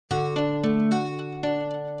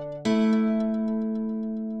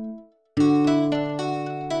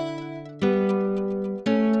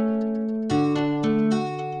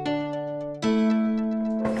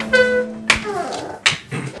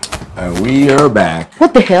See her back.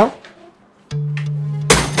 What the hell?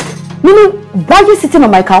 Mimi, why are you sitting on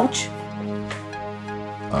my couch?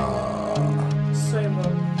 Sorry,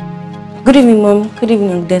 Mom. Good evening, Mom. Good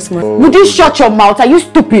evening, Desmond. Would you shut your mouth? Are you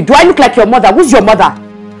stupid? Do I look like your mother? Who's your mother?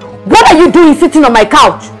 What are you doing sitting on my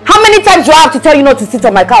couch? How many times do I have to tell you not to sit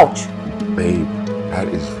on my couch? Babe, that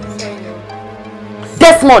is...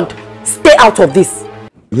 Desmond, stay out of this.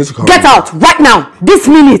 Get out right now, this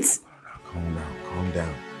minute. Calm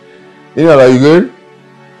down. You know, are you good?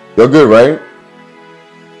 You're good, right?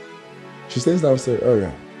 She stays downstairs. Oh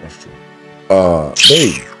yeah, that's true.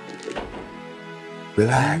 Babe.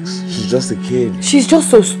 Relax. She's just a kid. She's just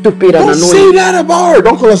so stupid and annoying. Don't say that about her.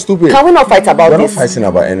 Don't call her stupid. Can we not fight about this? We're not fighting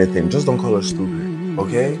about anything. Just don't call her stupid.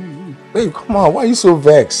 Okay? Babe, come on. Why are you so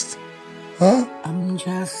vexed? Huh?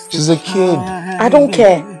 She's a kid. I don't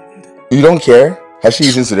care. You don't care? Has she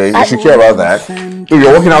eaten today? You should care about that. Dude,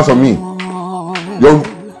 you're working out on me. You're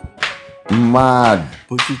mad.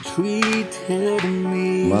 But you treated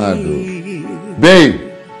me. Mad, dude. Babe.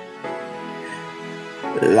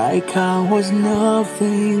 Like I was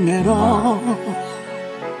nothing at all.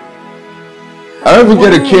 I don't even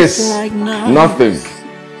get a kiss. Like nothing.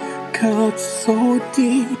 Cut so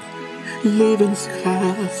deep, leaving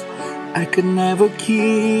scars I could never keep.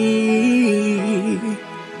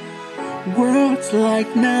 Words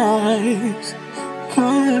like knives,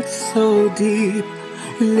 cut so deep,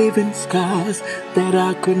 leaving scars that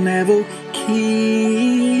I could never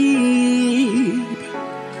keep.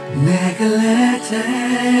 Neglected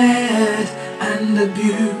and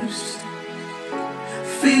abused,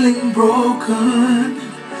 feeling broken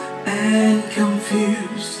and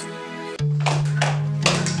confused.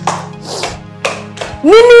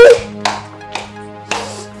 Mimi!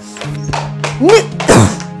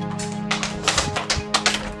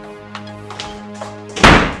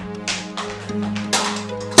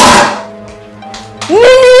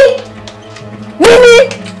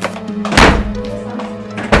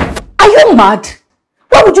 Mad?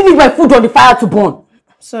 Why would you leave my food on the fire to burn?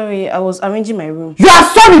 Sorry, I was arranging my room. You are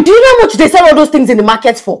sorry? Do you know how much they sell all those things in the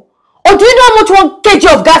market for? Or do you know how much 1 kg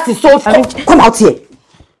of gas is sold for? Come out here.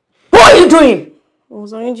 What are you doing? I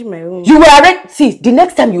was arranging my room. You were arranging? See, the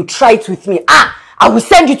next time you try it with me, I will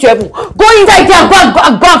send you to heaven. Go inside there and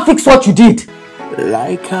go and fix what you did.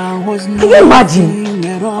 Like I was Can you imagine?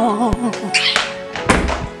 At all.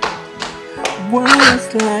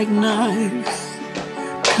 Words like knives,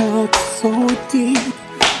 cut so deep.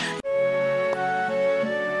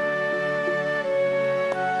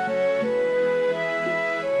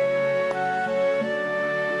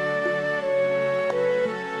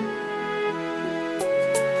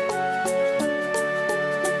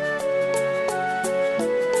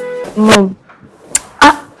 Mom.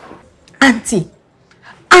 Auntie,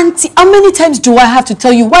 how many times do I have to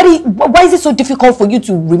tell you? Why is it so difficult for you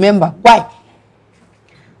to remember? Why?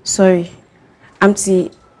 Sorry. Auntie,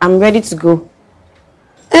 I'm ready to go.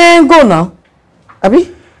 Go now.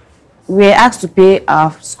 Abi? We're asked to pay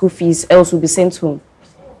our school fees, else we'll be sent home.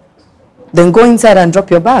 Then go inside and drop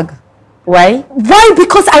your bag. Why? Why?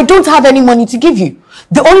 Because I don't have any money to give you.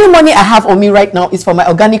 The only money I have on me right now is for my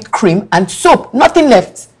organic cream and soap. Nothing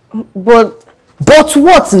left. But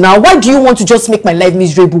what now? Why do you want to just make my life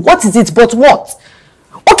miserable? What is it? But what?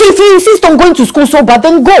 Okay, if you insist on going to school so bad,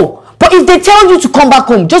 then go. But if they tell you to come back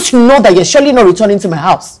home, just know that you're surely not returning to my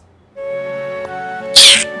house.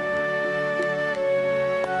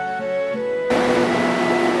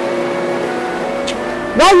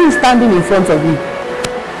 Why are you standing in front of me?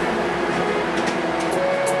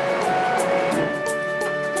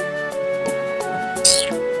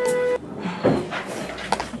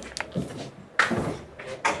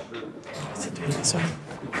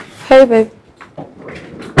 Hey, babe.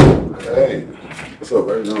 Hey, what's up?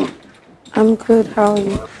 How you doing? I'm good. How are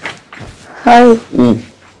you? Hi.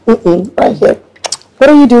 Right here. What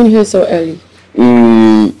are you doing here so early?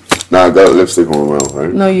 Nah, I got lipstick on my mouth,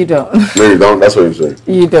 right? No, you don't. No, you don't? That's what you say.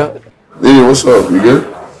 You don't. Hey, what's up? You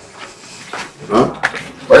good? Huh?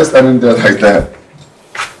 Why are you standing there like that?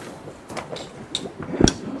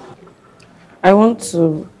 I want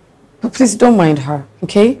to... But please don't mind her,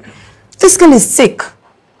 okay? This girl is sick.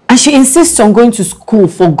 And she insists on going to school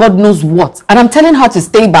for God knows what. And I'm telling her to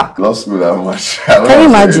stay back. Love school that much. Can you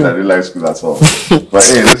imagine? I didn't like school at all. But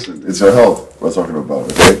hey, listen, it's your health we're talking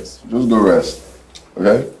about, okay? Just go rest,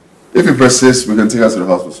 okay? If you persist, we can take her to the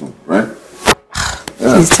hospital soon, right?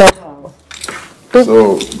 Yeah. Please tell her.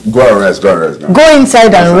 So, go and rest now. Go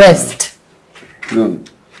inside and rest.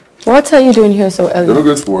 What are you doing here so early? You're not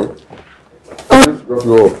good to work. Drop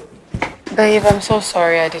you off. Babe, I'm so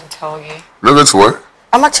sorry I didn't tell you. Not good to work?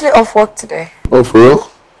 I'm actually off work today. Oh, for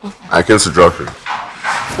real? I came to drop you.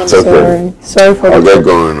 I'm sorry. Sorry for I'll the get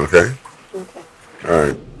going, okay? Okay.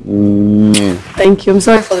 Alright. Thank you. I'm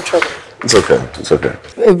sorry for the trouble. It's okay. It's okay.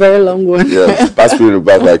 A very long one. Yeah, pass me the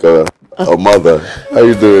back like a mother. How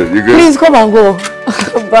you doing? You good? Please come and go.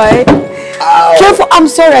 Bye. Ow. Careful. I'm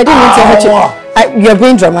sorry. I didn't mean to hurt you. You're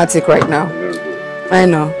being dramatic right now. I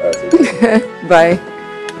know. Bye.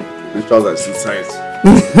 These trousers are so tight.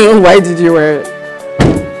 Why did you wear it? I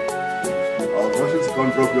was rushing to come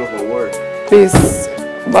drop you off at work. Please.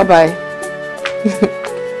 Bye-bye.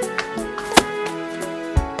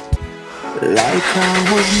 Like I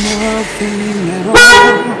was nothing at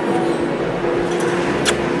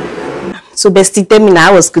all. So bestie, tell me now,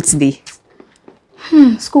 how was school today?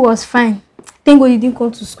 School was fine. Thank God you didn't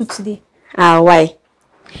come to school today. Why?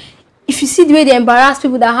 If you see the way they embarrass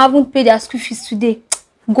people that haven't paid their school fees today,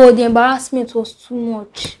 God, the embarrassment was too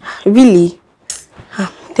much. Really?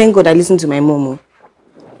 Thank God I listened to my mom.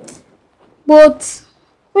 But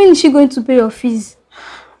when is she going to pay your fees?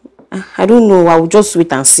 I don't know. I will just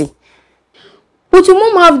wait and see. But your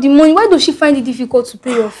mom have the money. Why does she find it difficult to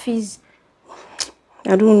pay your fees?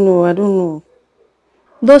 I don't know.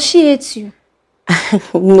 Does she hate you?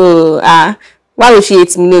 No. Why would she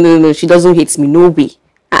hate me? No. She doesn't hate me. No way.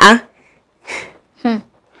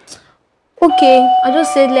 Okay, I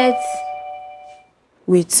just said let's...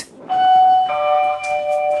 Wait.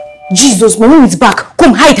 Jesus, my mom is back.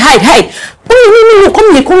 Come, hide. No,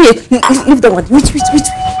 come here. Leave that one. Wait.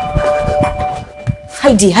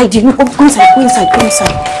 Hide. No, go inside.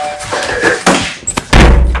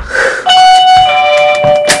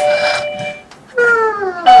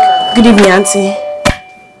 Good evening, Auntie.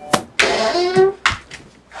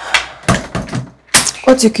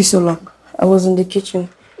 What took you so long? I was in the kitchen.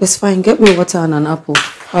 It's fine. Get me water and an apple.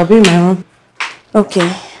 I'll be in my room.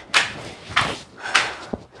 Okay.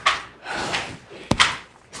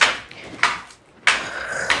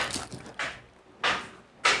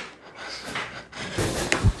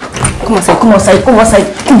 Come outside. Come.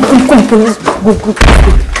 Go.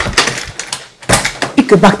 Pick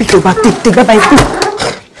your bag. Take that bag.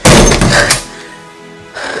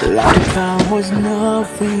 Like I was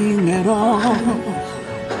nothing at all.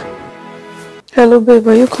 Hello, babe.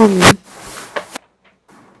 Are you coming?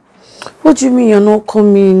 What do you mean you're not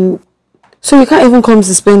coming? So you can't even come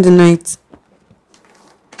to spend the night?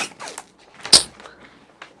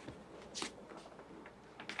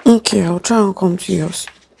 Okay, I'll try and come to yours.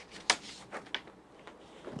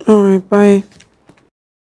 Alright, bye.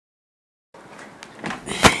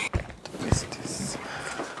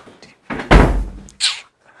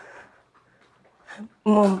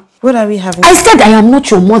 Mom, what are we having? I said I am not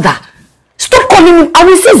your mother. Stop calling me. I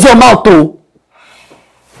will seize your mouth, though.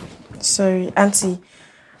 Sorry, Auntie.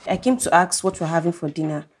 I came to ask what we're having for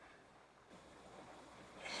dinner.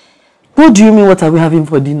 What do you mean, what are we having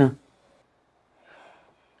for dinner?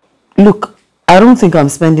 Look, I don't think I'm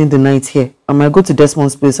spending the night here. I might go to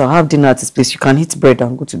Desmond's place. I'll have dinner at his place. You can eat bread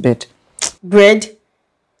and go to bed. Bread?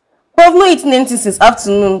 But I've not eaten anything since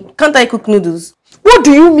afternoon. Can't I cook noodles? What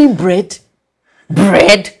do you mean, bread?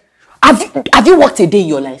 Bread? Have you worked a day in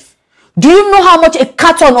your life? Do you know how much a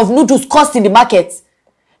carton of noodles costs in the market?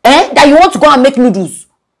 That you want to go and make noodles?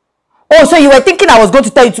 Oh, so you were thinking I was going to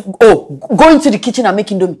tell you to go into the kitchen and make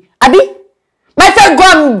indomie? Abi? My friend,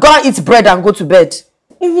 go and eat bread and go to bed.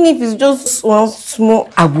 Even if it's just one small...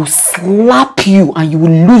 I will slap you and you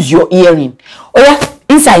will lose your earring. Oh yeah,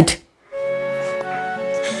 inside.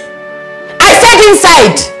 I said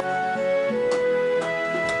inside.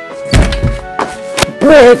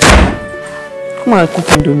 Bread. Come on, cook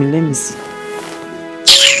indomie. Let me see.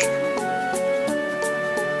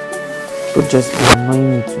 Don't just be annoying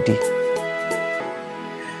me today.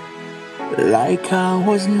 Like I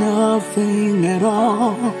was nothing at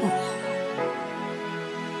all.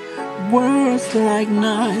 Words like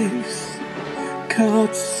knives,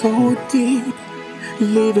 cut so deep,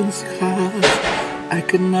 leaving scars I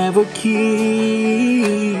could never keep.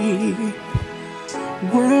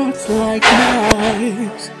 Words like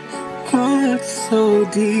knives, cut so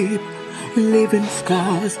deep, leaving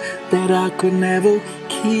scars that I could never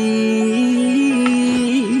keep.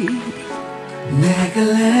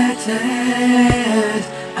 Neglected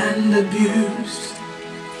and abused,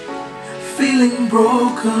 feeling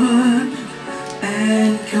broken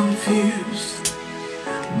and confused.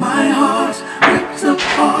 My heart ripped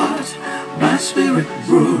apart, my spirit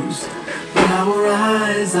bruised, but our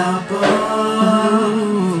eyes are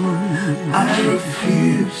burned. I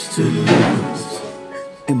refuse to lose.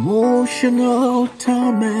 Emotional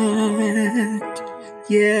torment,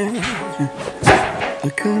 yeah, a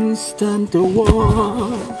constant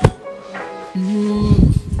war.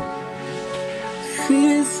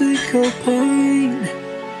 your pain.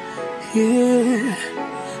 Yeah,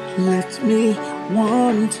 left me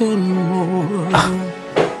wanting more.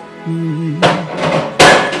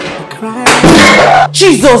 I cried.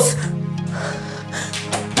 Jesus!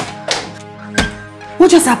 What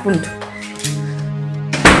just happened?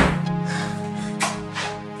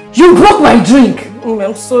 You broke my drink.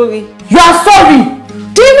 I'm sorry. You are sorry.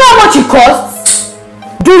 Do you know how much it costs?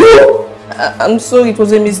 Do you? I'm sorry, it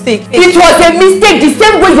was a mistake. It was a mistake. The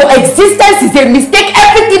same way your existence is a mistake.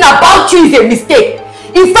 Everything about you is a mistake.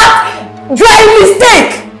 In fact, you are a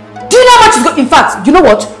mistake. Do you know how much it's going? In fact, you know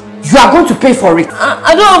what? You are going to pay for it.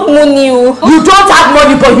 I don't have money. You don't have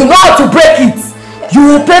money, but you know how to break it. You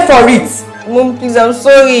will pay for it. Mom, please, I'm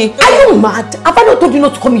sorry. Are you mad? Have I not told you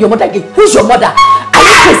not to call me your mother again? Who's your mother? Are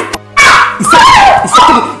you crazy? It's Are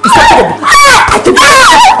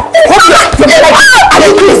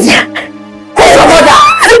you crazy? Who's your mother?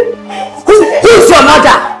 Who's your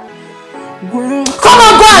mother? Come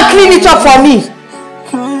on, go and clean it up for me.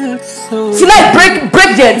 Till I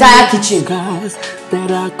break the entire kitchen.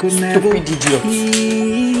 Stupid idiot.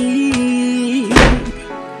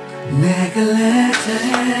 Neglected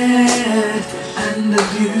and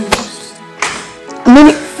abused.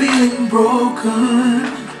 Feeling broken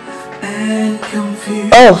and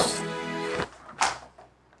confused. Oh,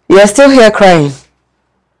 you're still here crying.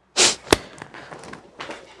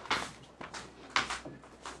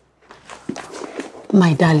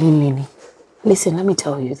 My darling Lily, listen, let me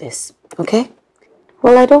tell you this, okay?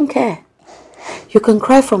 Well, I don't care. You can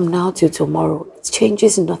cry from now till tomorrow. It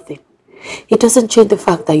changes nothing. It doesn't change the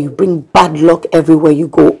fact that you bring bad luck everywhere you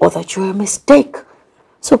go or that you're a mistake.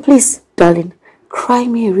 So please, darling, cry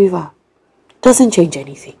me a river. Doesn't change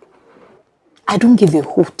anything. I don't give a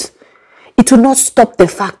hoot. It will not stop the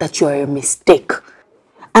fact that you are a mistake.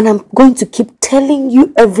 And I'm going to keep telling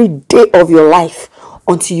you every day of your life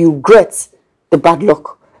until you regret the bad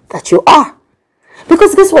luck that you are.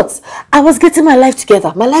 Because guess what? I was getting my life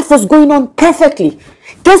together. My life was going on perfectly.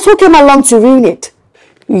 Guess who came along to ruin it?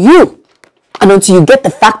 You. And until you get the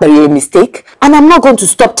fact that you're a mistake, and I'm not going to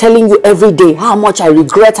stop telling you every day how much I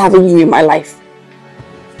regret having you in my life.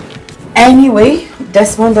 Anyway,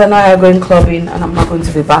 Desmond and I are going clubbing and I'm not going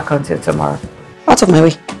to be back until tomorrow. Out of my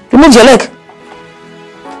way. Remove your leg.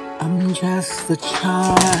 I'm just a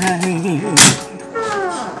child,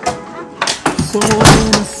 so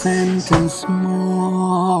innocent and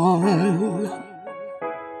small,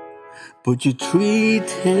 but you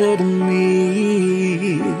treated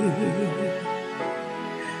me.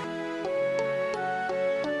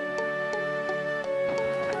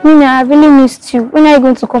 Nina, I really missed you. When are you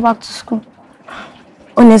going to go back to school?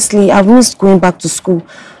 Honestly, I've missed going back to school.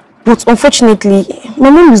 But unfortunately, my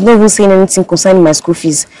mom is not even saying anything concerning my school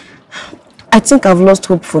fees. I think I've lost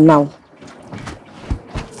hope for now.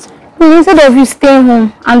 Well, instead of you staying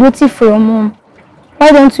home and waiting for your mom,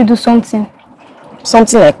 why don't you do something?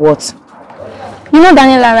 Something like what? You know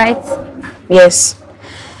Daniela, right? Yes.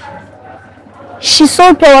 She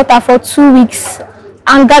sold pure water for 2 weeks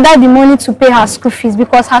and gathered the money to pay her school fees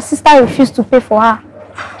because her sister refused to pay for her.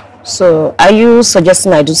 So, are you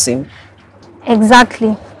suggesting I do same?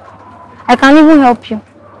 Exactly. I can even help you.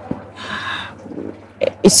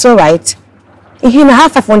 It's alright. I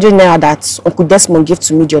have 500 naira that Uncle Desmond gave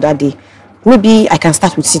to me the other day. Maybe I can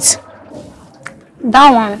start with it.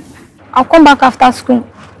 That one. I'll come back after school.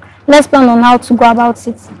 Let's plan on how to go about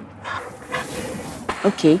it.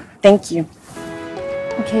 Okay, thank you.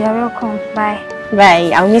 Okay, you're welcome. Bye.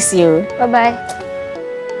 Bye, I'll miss you. Bye-bye.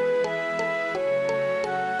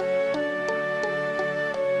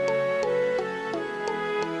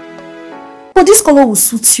 But this color will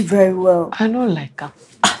suit you very well. I don't like her.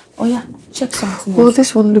 Oh yeah, check something Well, else.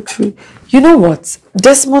 this one looks really... You know what?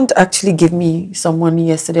 Desmond actually gave me some money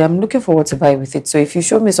yesterday. I'm looking forward to buy with it. So if you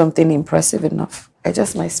show me something impressive enough, I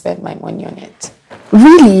just might spend my money on it.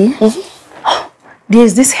 Really? Mm-hmm.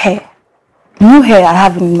 There's this hair. New hair I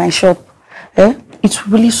have in my shop. It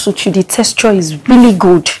really suits you. The texture is really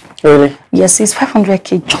good. Really? Yes, it's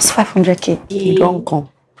 500k. Just 500k. You don't come.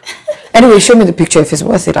 Anyway, show me the picture. If it's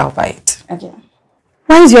worth it, I'll buy it. Okay.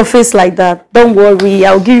 Why is your face like that? Don't worry,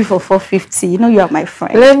 I'll give you for 450. You know you are my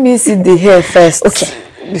friend. Let me see the hair first.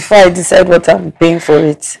 Okay. Before I decide what I'm paying for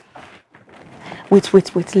it.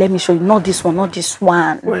 Wait. Let me show you. Not this one, not this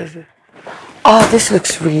one. Where is it? Oh, this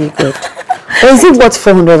looks really good. Is it worth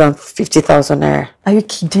 450,000 naira? Are you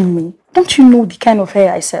kidding me? Don't you know the kind of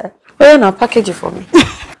hair I sell? Well, now package it for me.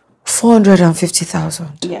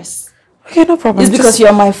 450,000. Yes. Okay, no problem. It's because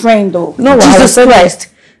you're my friend, though. No, Jesus Christ.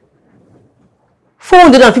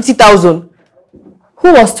 450,000.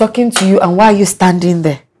 Who was talking to you and why are you standing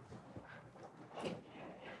there?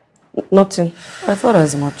 Nothing. I thought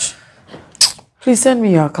as much. Please send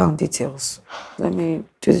me your account details. Let me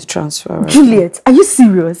do the transfer. Right Juliet, are you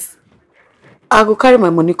serious? I go carry my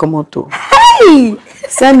money come out too. Hey!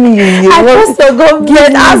 Send me your I trust your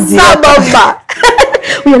government as number.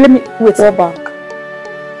 Wait, let me wait. What bank?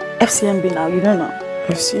 FCMB now, you don't know.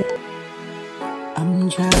 FC. I'm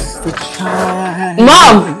just a child.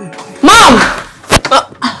 Mom!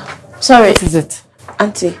 Sorry. What is it?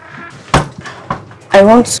 Auntie, You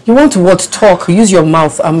want to what? Talk. Use your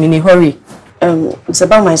mouth. I'm in a hurry. it's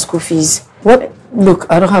about my school fees. What? Look,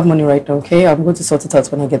 I don't have money right now, okay? I'm going to sort it out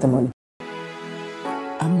when I get the money.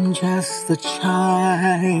 I'm just a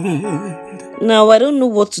child. Now, I don't know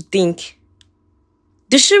what to think.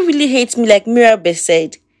 Does she really hate me like Mirabel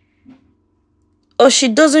said? Or she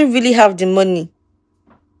doesn't really have the money?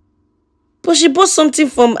 But she bought something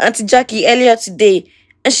from Auntie Jackie earlier today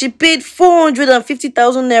and she paid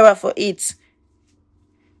 450,000 naira for it.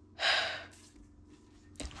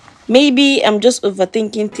 Maybe I'm just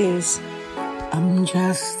overthinking things. I'm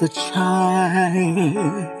just a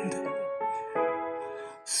child,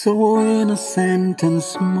 so innocent and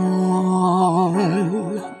small,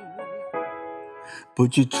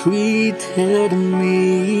 but you treated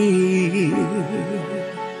me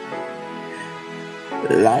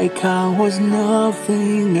like I was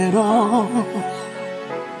nothing at all.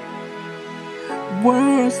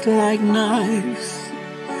 Words like knives.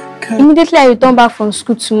 Immediately I return back from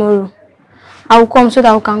school tomorrow, I will come so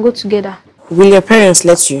that we can go together. Will your parents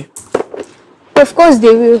let you? Of course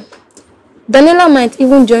they will. Daniela might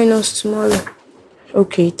even join us tomorrow.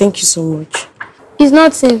 Okay, thank you so much. It's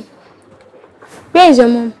nothing. Where is your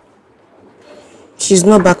mom? She's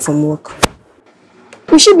not back from work.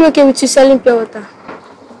 Will she be okay with you selling pure water?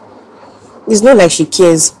 It's not like she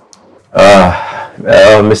cares.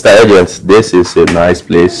 Mr. Agent, this is a nice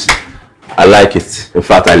place. I like it. In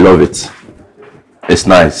fact, I love it. It's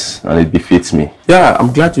nice and it befits me. Yeah,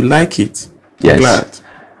 I'm glad you like it. Yes. I'm glad.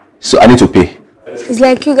 So I need to pay. It's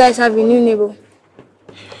like you guys have a new neighbor.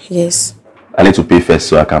 Yes. I need to pay first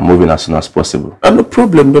so I can move in as soon as possible. No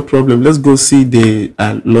problem, no problem. Let's go see the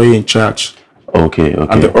lawyer in charge. Okay.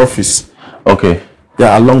 At the office. Okay.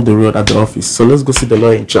 Yeah, along the road at the office. So let's go see the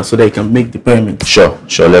lawyer in charge so that he can make the payment. Sure,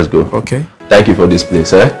 let's go. Okay. Thank you for this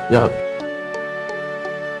place, eh? Yeah.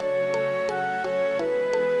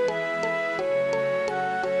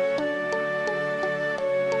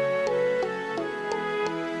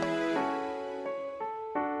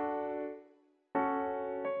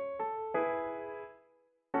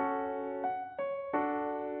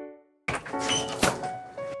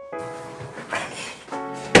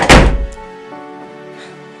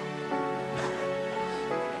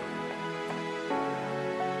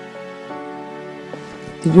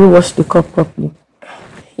 Did you wash the cup properly?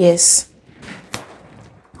 Yes.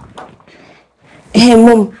 Hey,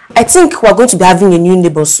 Mom, I think we're going to be having a new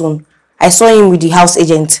neighbor soon. I saw him with the house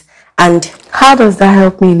agent and... How does that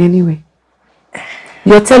help me in any way?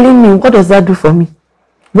 You're telling me, what does that do for me?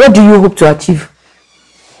 What do you hope to achieve?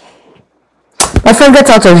 My friend, get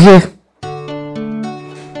out of here.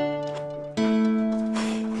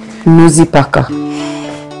 Nosy packer.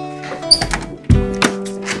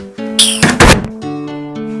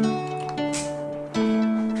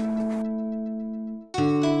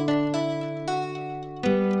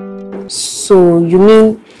 So, you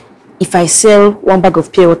mean if I sell one bag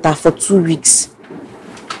of pure water for 2 weeks,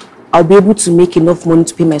 I'll be able to make enough money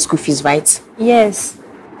to pay my school fees, right? Yes.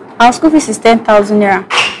 Our school fees is 10,000 naira.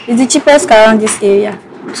 It's the cheapest car around this area.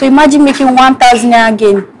 So imagine making 1,000 naira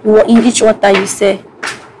gain in each water you sell.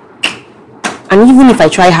 And even if I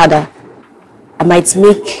try harder, I might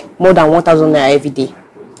make more than 1,000 naira every day.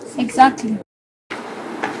 Exactly.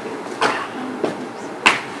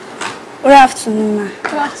 Good afternoon, ma.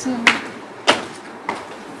 Good afternoon.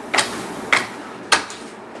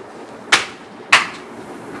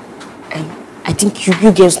 I think you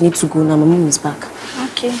girls need to go now. My mom is back.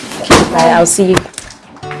 Okay. Bye. I'll see you.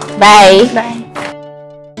 Bye. Bye.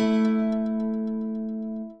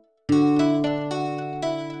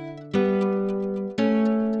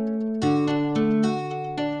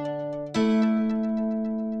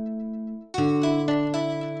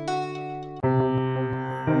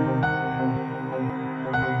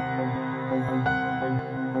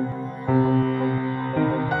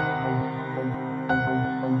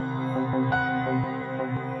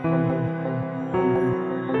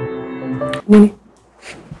 Nini,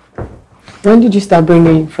 when did you start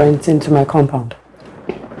bringing friends into my compound?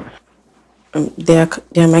 They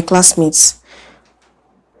are my classmates.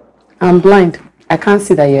 I'm blind. I can't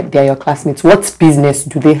see that they're your classmates. What business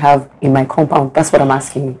do they have in my compound? That's what I'm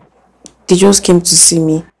asking you. They just came to see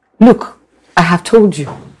me. Look, I have told you.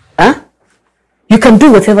 Huh? You can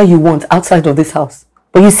do whatever you want outside of this house.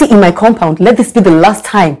 But you see, in my compound, let this be the last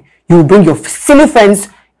time you will bring your silly friends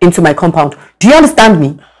into my compound. Do you understand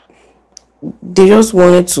me? They just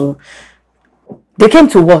wanted to. They came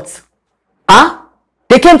to what? Huh?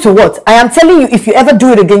 They came to what? I am telling you, if you ever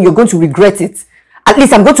do it again, you're going to regret it. At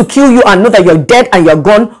least I'm going to kill you and know that you're dead and you're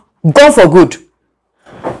gone for good.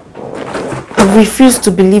 I refuse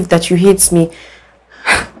to believe that you hate me.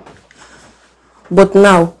 But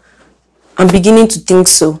now, I'm beginning to think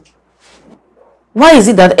so. Why is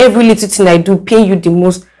it that every little thing I do pain you the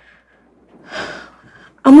most?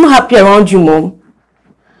 I'm not happy around you, Mom.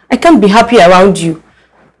 I can't be happy around you.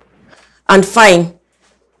 And fine,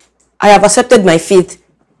 I have accepted my fate.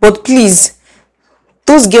 But please,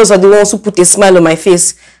 those girls are the ones who put a smile on my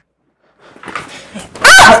face.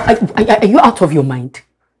 Are you out of your mind?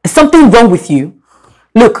 Is something wrong with you?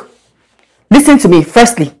 Look, listen to me.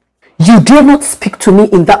 Firstly, you dare not speak to me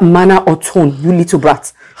in that manner or tone, you little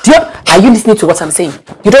brat. Are you listening to what I'm saying?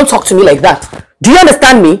 You don't talk to me like that. Do you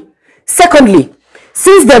understand me? Secondly,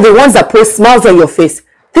 since they're the ones that put smiles on your face,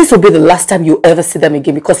 this will be the last time you ever see them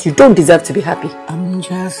again because you don't deserve to be happy. I'm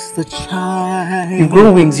just a child. You've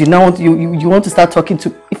grown wings. You now you want to start talking to.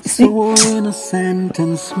 So innocent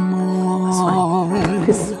and small.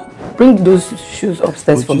 Please bring those shoes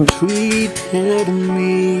upstairs for me.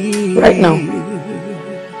 Right now.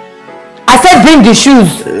 I said bring the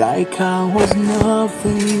shoes. Like I was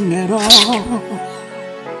nothing at all.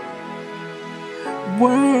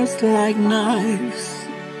 Words like knives.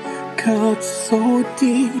 Cut so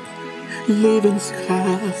deep, leaving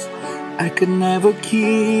scars I could never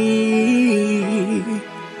keep.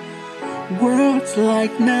 Words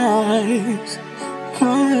like knives,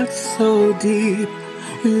 cut so deep,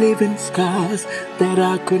 leaving scars that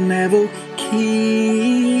I could never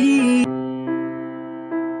keep.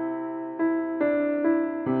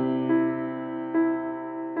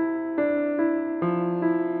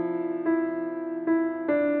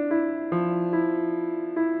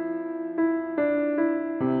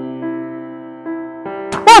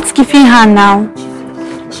 What's giving her now?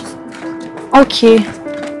 Okay.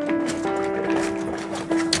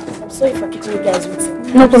 I'm sorry for keeping you guys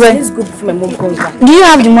waiting. No problem. Let's go before my mom comes back. Do you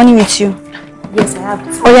have the money with you? Yes, I have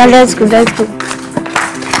it. Oh yeah, let's go, let's go.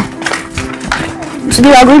 Today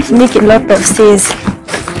we are going to make a lot of stairs.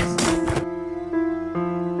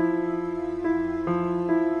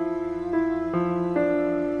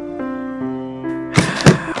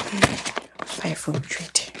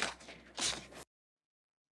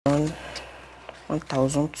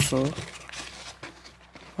 1,002,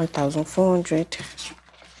 1,400,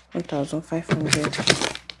 1,500,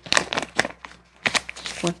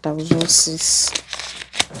 1,006.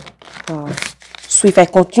 So if I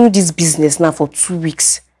continue this business now for 2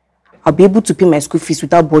 weeks, I'll be able to pay my school fees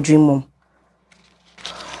without bothering Mom.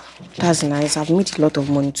 That's nice. I've made a lot of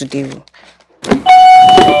money today.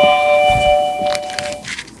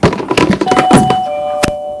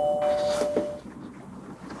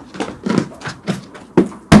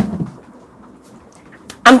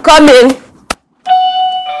 I'm coming.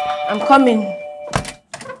 I'm coming.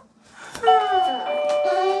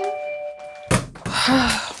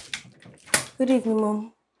 Good evening,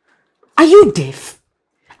 Mom. Are you deaf?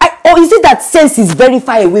 Or is it that sense is very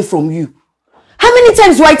far away from you? How many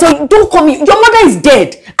times do I tell you, don't come here? Your mother is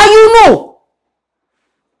dead. And you know.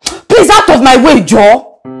 Please, out of my way, Joe.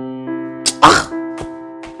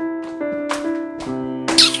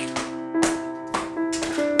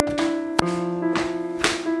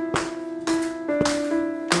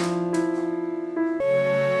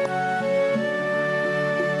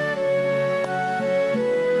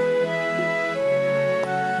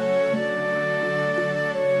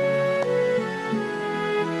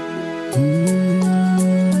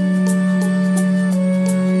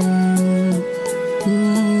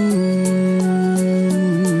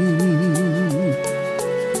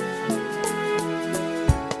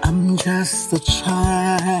 The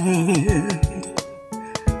child,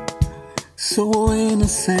 so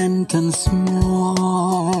innocent and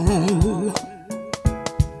small,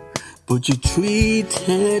 but you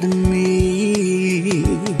treated me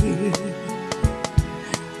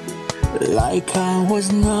like I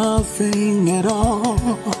was nothing at all.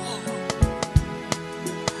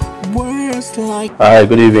 Words like... Hi,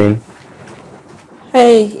 good evening.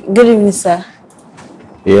 Hey, good evening, sir.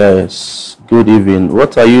 Yes, good evening.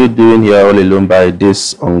 What are you doing here all alone by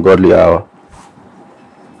this ungodly hour?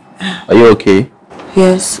 Are you okay?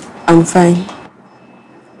 Yes, I'm fine.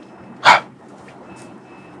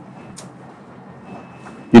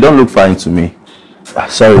 You don't look fine to me.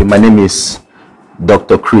 Sorry, my name is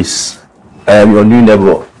Dr. Chris. I am your new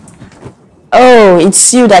neighbor. Oh,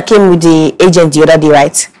 it's you that came with the agent the other day,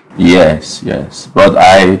 right? Yes, yes. But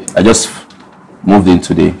I just moved in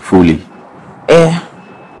today, fully. Yeah.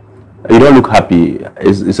 You don't look happy.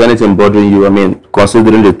 Is anything bothering you? I mean,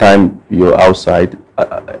 considering the time you're outside,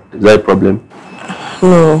 is that a problem?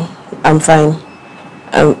 No, I'm fine.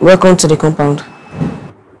 Welcome to the compound.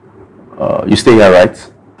 You stay here,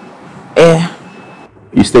 right? Yeah.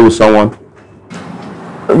 You stay with someone?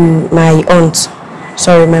 My aunt.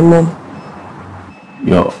 Sorry, my mom.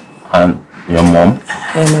 Your aunt? Your mom?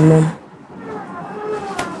 Yeah, my mom.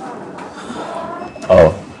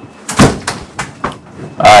 Oh.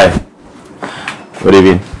 Hi. Good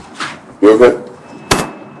evening. You okay?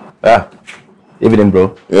 Yeah. Evening,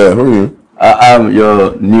 bro. Yeah, who are you? I'm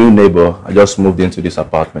your new neighbor. I just moved into this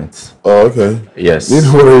apartment. Oh, okay. Yes.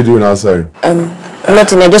 What are you doing outside?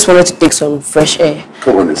 Nothing. I just wanted to take some fresh air.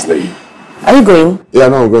 Come on, this lady. Are you going? Yeah,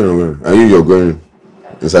 no, I'm going. And you're going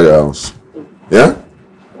inside your house. Yeah?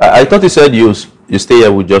 I thought you said you stay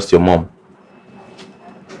here with just your mom.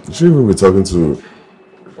 You shouldn't even be talking to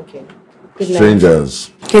strangers.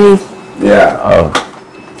 Kenny. Yeah. Oh.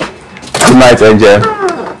 Good night, Angel.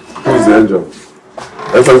 Who's the angel?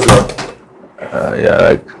 Yeah,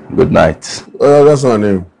 like, good night. That's not her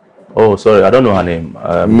name. Oh, sorry, I don't know her name.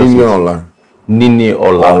 Nini Ola. Nini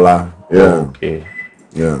Ola. Ola. Yeah. Oh, okay.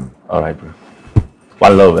 Yeah. All right, bro.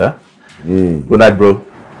 One love, eh? Good night, bro.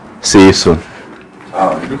 See you soon.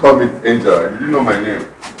 You call me Angel. Did you know my name?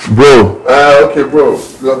 Bro. Okay, bro.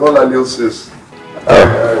 You're all that little sis.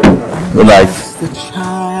 Good night. The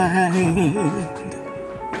child,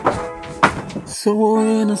 so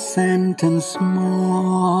innocent and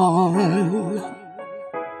small,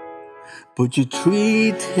 but you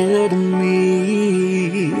treated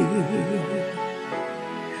me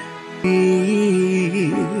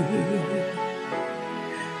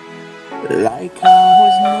like I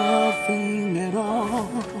was nothing at all.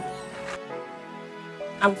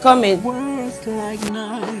 I'm coming. Words like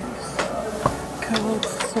knives, cut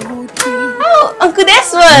so deep. Oh, Uncle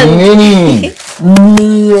Desmond.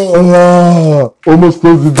 Almost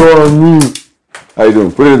closed the door on me. How you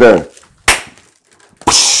doing? Put it there.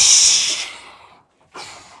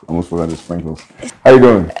 Almost forgot the sprinkles. How you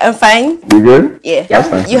doing? I'm fine. You good? Yeah. That's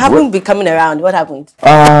nice. You haven't been coming around. What happened?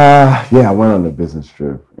 Yeah, I went on a business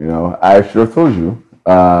trip. You know, I should have told you.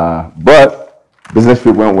 But business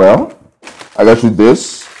trip went well. I got you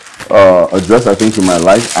this a dress I think you might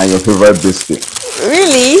like and your favorite biscuit.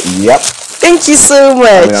 Really? Yep. Thank you so much.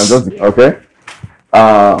 I mean, I'm just okay.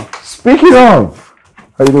 Speaking of,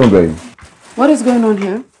 how you doing, baby? What is going on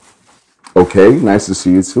here? Okay, nice to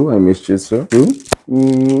see you too. I missed you too.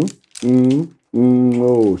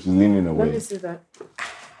 Oh, she's leaning away. Let me see that.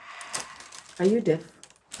 Are you deaf?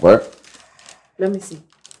 What? Let me see.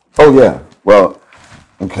 Oh yeah. Well,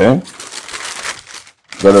 okay.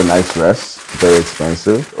 Got a nice dress. Very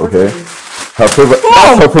expensive. Okay. Her favorite.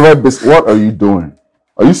 That's her favorite biscuit. What are you doing?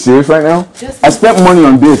 Are you serious right now? I spent money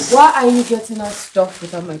on this. Why are you getting us stuff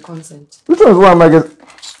without my consent? Which one is why am I getting?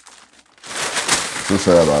 So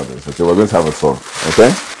sorry about this. Okay, we're going to have a talk.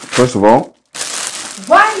 Okay. First of all.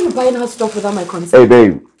 Why are you buying her stuff without my consent? Hey,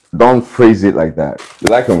 babe. Don't phrase it like that. You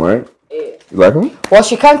like them, right? Yeah. You like them? Well,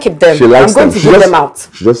 she can't keep them. She likes I'm going them. to give them out.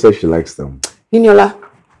 She just said she likes them. Niniola,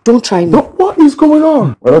 don't try me. What is going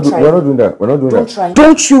on? We're not doing that. We're not doing Don't that. try me.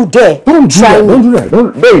 Don't you dare. Don't try me. Don't do that.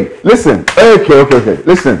 Don't, babe, listen. Okay.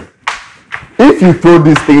 Listen. If you throw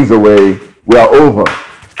these things away, we are over.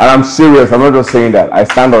 And I'm serious. I'm not just saying that. I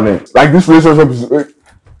stand on it. Like this relationship is...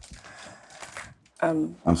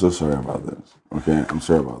 I'm so sorry about this. Okay? I'm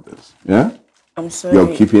sorry about this. Yeah? I'm sorry.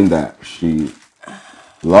 You're keeping that. She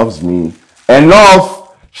loves me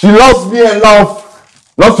enough. She loves me enough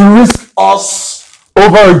not to risk us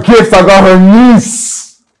over a gift I got her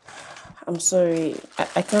niece. I'm sorry.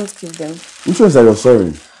 I can't keep them. Which one is that you're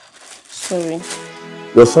sorry? Sorry.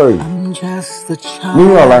 You're sorry. I'm just a child.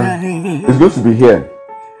 Meanwhile, it's good to be here.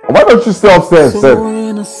 Why don't you stay upstairs? So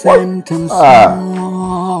innocent and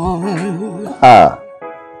small.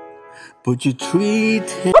 But you treat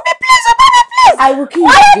him. Please! I will kill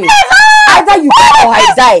you. Either you die or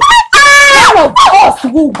I die. None of us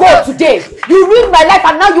will go today. You ruined my life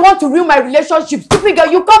and now you want to ruin my relationship. Stupid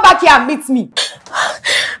girl, you come back here and meet me.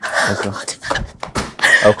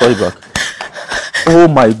 I'll call you back. Oh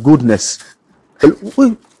my goodness.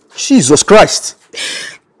 Wait, Jesus Christ.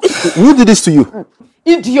 Who did this to you?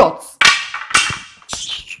 Idiot.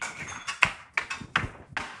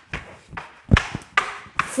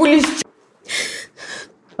 Foolish.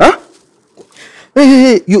 Huh?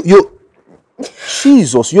 Hey, you.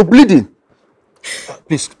 Jesus, you're bleeding.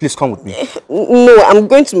 Please come with me. No, I'm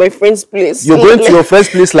going to my friend's place. You're going to your friend's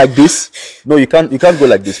place like this? No, you can't go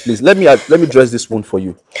like this, please. Let me dress this wound for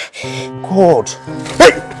you. God.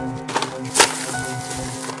 Hey!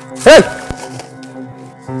 Hey!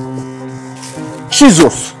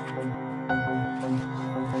 Jesus!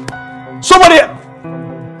 Somebody!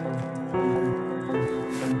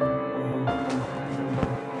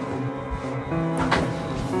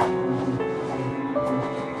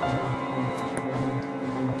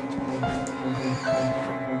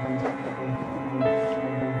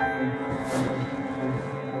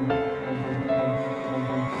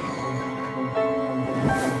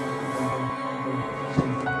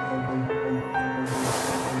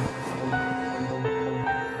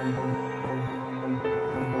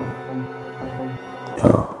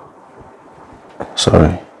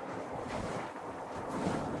 Sorry.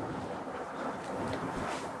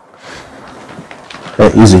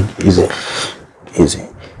 Easy.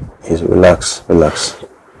 Relax.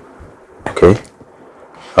 Okay?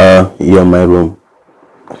 You're in my room,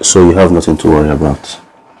 so you have nothing to worry about.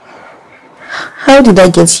 How did I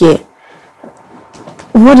get here?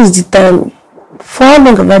 What is the time? For how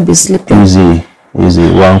long have I been sleeping? Easy.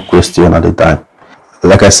 One question at a time.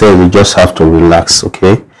 Like I said, you just have to relax,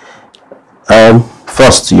 okay?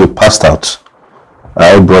 First, you passed out.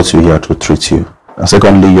 I brought you here to treat you. And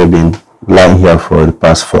secondly, you've been lying here for the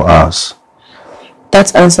past 4 hours.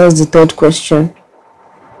 That answers the third question.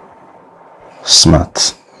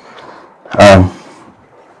 Smart.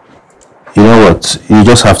 You know what? You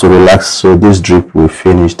just have to relax so this drip will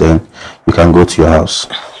finish, then you can go to your house.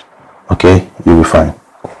 Okay? You'll be fine.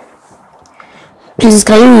 Please,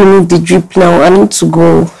 can you remove the drip now? I need to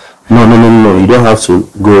go. No. You don't have to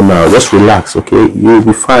go now. Just relax, okay? You'll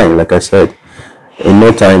be fine, like I said. In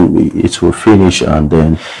no time, it will finish and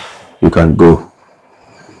then you can go.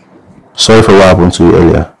 Sorry for what happened to you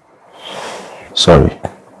earlier. Sorry.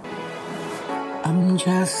 I'm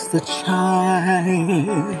just a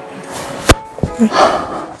child,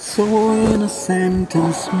 so innocent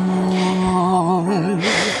and small,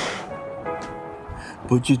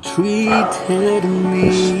 but you treated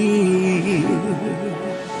me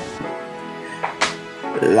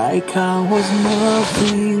like I was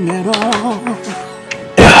nothing at all.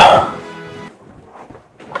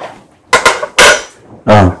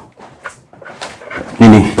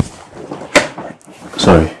 Nini.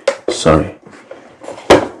 Sorry.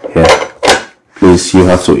 Here. Please, you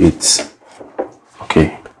have to eat.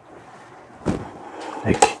 Okay.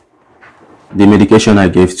 Like, the medication I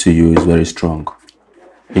gave to you is very strong.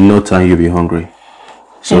 In no time, you'll be hungry.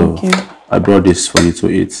 So, Thank you. I brought this for you to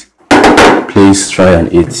eat. Please try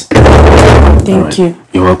and eat. Thank you.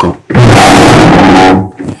 You're welcome.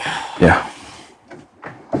 Yeah.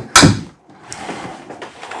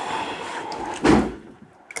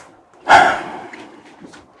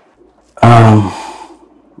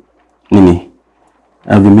 Nini,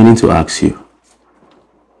 I've been meaning to ask you,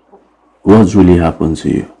 what's really happened to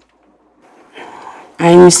you?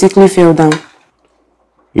 I mistakenly fell down.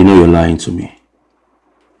 You know you're lying to me.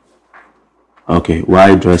 Okay,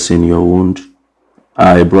 while dressing your wound,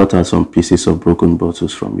 I brought out some pieces of broken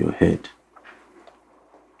bottles from your head.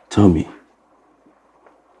 Tell me,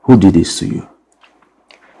 who did this to you?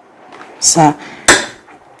 Sir,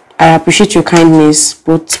 I appreciate your kindness,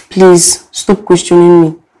 but please stop questioning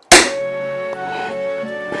me.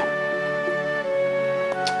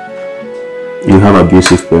 You have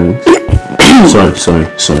abusive parents? Sorry.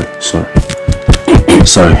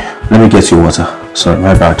 Sorry. Let me get you water. Sorry,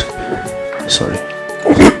 my bad. Sorry.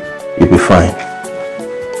 You'll be fine.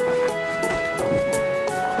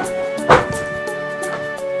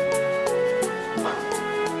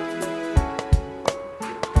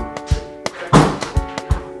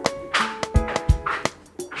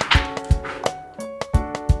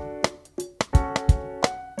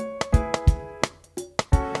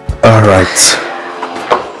 All right.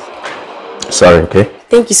 Sorry, okay?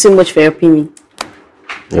 Thank you so much for helping me.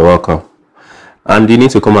 You're welcome. And you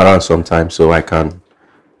need to come around sometime so I can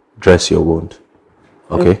dress your wound.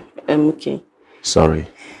 Okay? Okay. Sorry.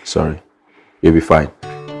 You'll be fine.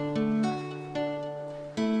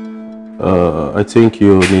 I think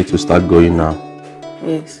you need to start going now.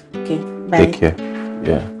 Yes. Okay. Bye. Take care.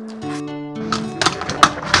 Yeah.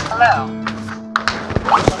 Hello.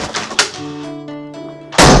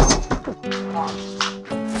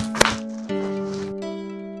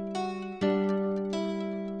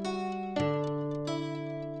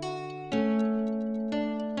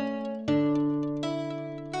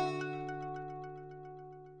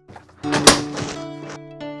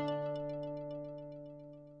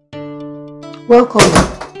 Welcome,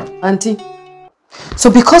 Auntie. So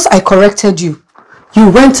because I corrected you, you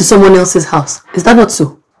went to someone else's house. Is that not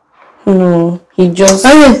so? No, he just...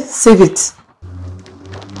 Oh yeah, save it.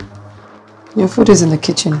 Your food is in the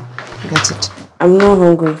kitchen. Get it. I'm not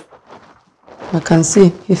hungry. I can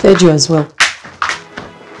see. He fed you as well.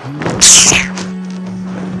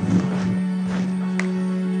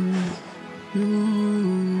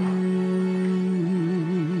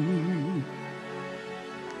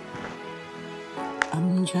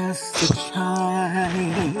 I'm just a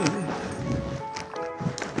child,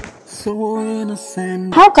 so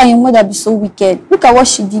innocent. How can your mother be so wicked? Look at what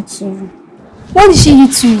she did to you. What did she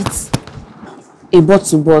hit you with? A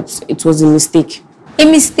bottle, but it was a mistake. A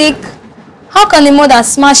mistake? How can a mother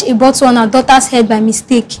smash a bottle on her daughter's head by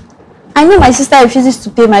mistake? I know my sister refuses to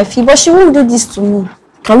pay my fee, but she won't do this to me.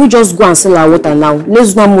 Can we just go and sell our water now?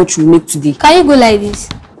 Let's know how much we make today. Can you go like this?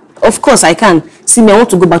 Of course I can. See me, I want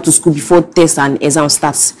to go back to school before test and exam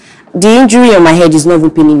starts. The injury on my head is not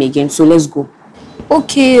even paining me again, so let's go.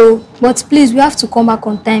 Okay, but please, we have to come back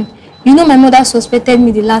on time. You know my mother suspected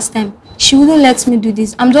me the last time. She wouldn't let me do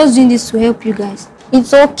this. I'm just doing this to help you guys.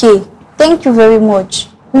 It's okay. Thank you very much.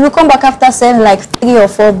 We will come back after selling like 3 or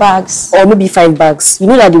 4 bags. Or maybe 5 bags. You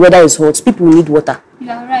know that the weather is hot. People will need water.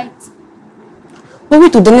 You are right. Maybe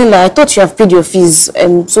to Daniela, I thought you have paid your fees.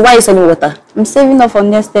 So why are you selling water? I'm saving up for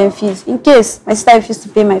next term fees in case my sister refuses to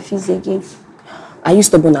pay my fees again. Are you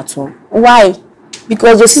stubborn at home? Why?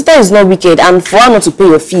 Because your sister is not wicked, and for her not to pay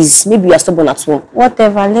your fees, maybe you are stubborn at home.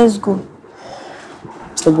 Whatever, let's go.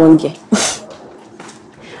 Stubborn girl.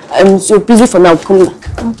 So please wait for now. Come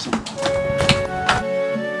back. Okay.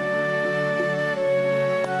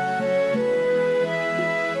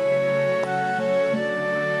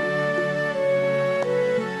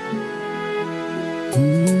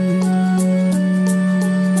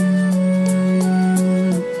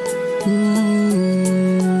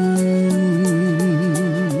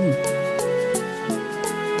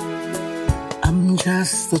 I'm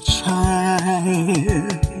just a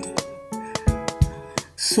child,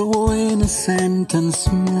 so innocent and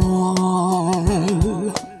small,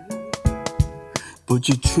 but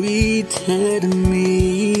you treated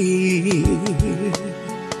me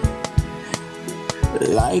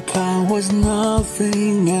like I was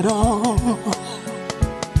nothing at all.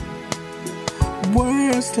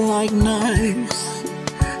 Words like knives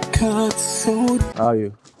cut so. How are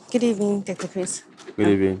you? Good evening, Dr. Chris. Good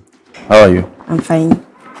evening. How are you? I'm fine.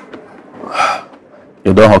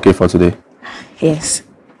 You're done okay for today? Yes.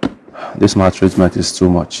 This maltreatment is too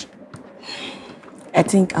much. I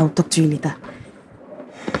think I'll talk to you later.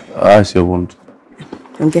 How's your wound?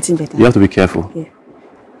 I'm getting better. You have to be careful. Yeah.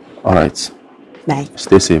 All right. Bye.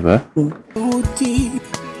 Stay safe, eh? So deep,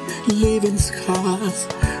 leaving scars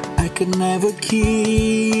I could never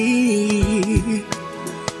keep.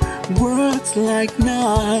 Words like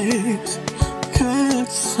knives cut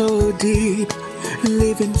so deep,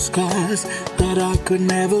 leaving scars that I could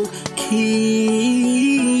never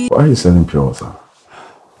keep. Why are you selling pure water?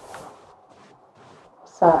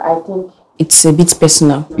 Sir, I think it's a bit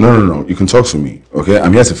personal. No. You can talk to me, okay?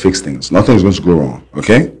 I'm here to fix things. Nothing is going to go wrong,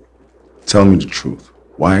 okay? Tell me the truth.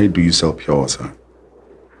 Why do you sell pure water?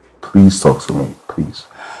 Please talk to me, please.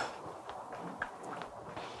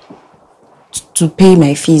 To pay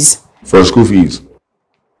my fees. For your school fees?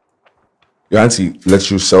 Your auntie lets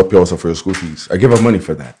you sell pure water for your school fees. I give her money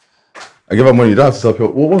for that. I give her money. You don't have to sell pure.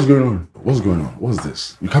 What's going on? What's going on? What's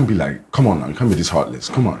this? You can't be like, come on now. You can't be this heartless.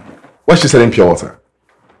 Come on. Why is she selling pure water?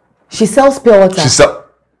 She sells pure water.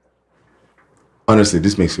 Honestly,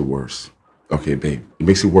 this makes it worse. Okay, babe. It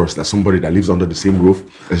makes it worse that somebody that lives under the same roof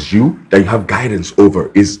as you, that you have guidance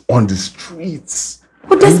over, is on the streets.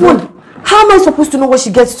 But Desmond, how am I supposed to know what she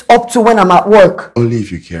gets up to when I'm at work? Only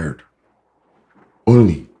if you cared.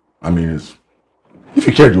 Only. I mean, if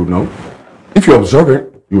you cared, you would know. If you observe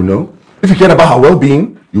it, you would know. If you cared about her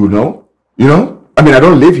well-being, you would know. You know? I mean, I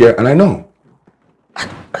don't live here, and I know.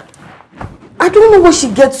 I don't know what she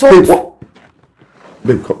gets up to.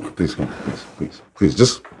 Babe, come, please,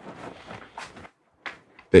 just...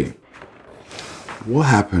 Babe, what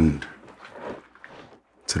happened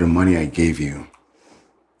to the money I gave you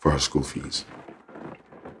for her school fees?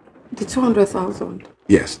 The 200,000.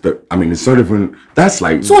 Yes, I mean, it's not even... That's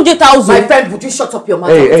like... 200,000? My friend, would you shut up your mouth?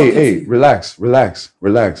 Hey, relax.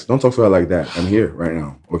 Don't talk to her like that. I'm here right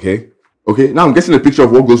now, okay? Okay, now I'm getting a picture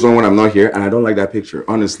of what goes on when I'm not here, and I don't like that picture,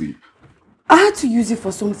 honestly. I had to use it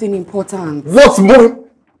for something important. What's more?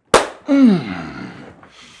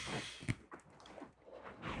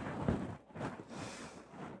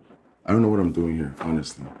 I don't know what I'm doing here,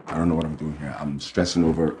 honestly. I don't know what I'm doing here. I'm stressing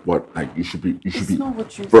over what, like, you should be. It's not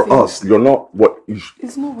what you for think. us, you're not what you should.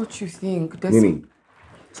 It's not what you think. Meaning,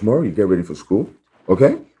 Tomorrow you get ready for school,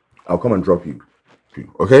 okay? I'll come and drop you.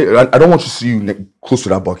 Okay? I don't want to see you close to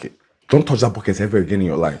that bucket. Don't touch that bucket ever again in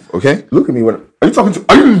your life, okay? Look at me when... Are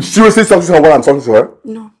you seriously talking to her while I'm talking to her?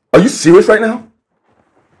 No. Are you serious right now?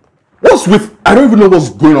 What's with... I don't even know what's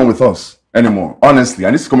going on with us anymore, honestly.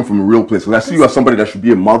 And this is coming from a real place. When I see you as somebody that should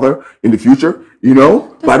be a mother in the future, you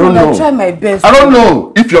know? But I don't know. I try my best. I don't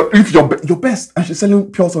know. If you're best and she's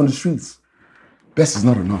selling pills on the streets. Best is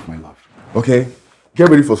not enough, my love. Okay? Get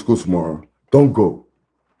ready for school tomorrow. Don't go.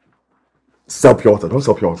 Sell pure water. Don't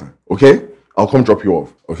sell pure water. Okay? I'll come drop you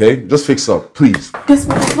off. Okay? Just fix up, please. That's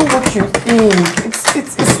not what you think.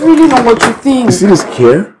 It's really not what you think. You see this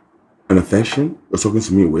care and affection you're talking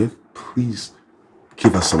to me with? Please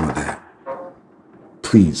give us some of that.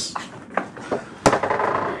 Please.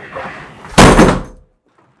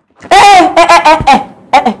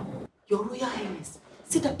 Your Royal Highness,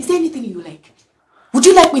 sit down. Is there anything you like? Would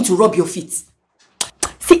you like me to rub your feet?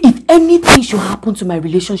 See, if anything should happen to my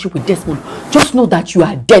relationship with Desmond, just know that you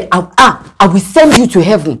are dead. I will send you to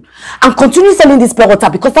heaven. And continue selling this pure water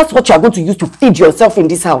because that's what you are going to use to feed yourself in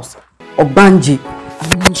this house. Obanji.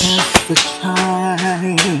 I'm just a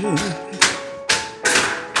child,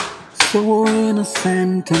 so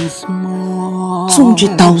innocent and small.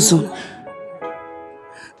 200,000.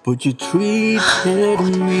 But you treated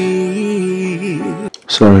me.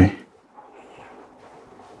 Sorry.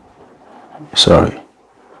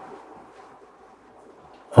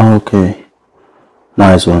 Okay.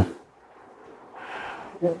 Nice one.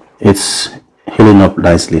 It's healing up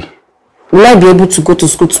nicely. Will I be able to go to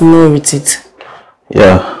school tomorrow with it?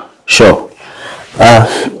 Yeah, sure.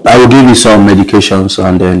 I will give you some medications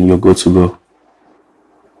and then you're good to go.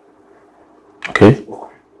 Okay?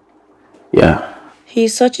 Yeah.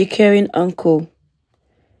 He's such a caring uncle.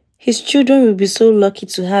 His children will be so lucky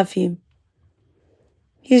to have him.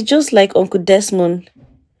 He's just like Uncle Desmond.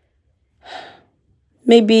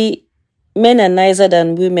 Maybe men are nicer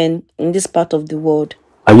than women in this part of the world.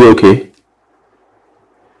 Are you okay?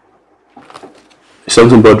 Is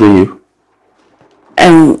something bothering you?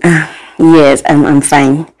 Yes, I'm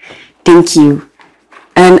fine. Thank you.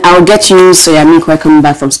 And I'll get you soya milk when I come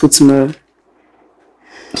back from school tomorrow.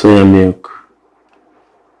 Soya milk.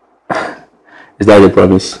 Is that a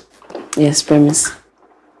promise? Yes, promise.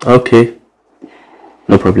 Okay.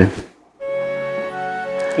 No problem.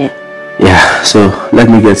 Yeah. Yeah, so let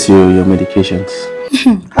me get you your medications.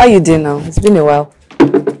 How you doing now? It's been a while.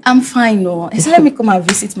 I'm fine, no. So let me come and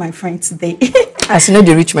visit my friend today. As you know,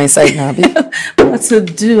 they reach my side now, babe. What to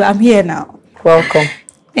do? I'm here now. Welcome.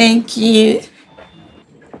 Thank you.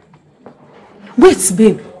 Wait,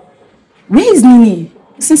 babe. Where is Nini?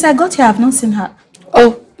 Since I got here, I've not seen her.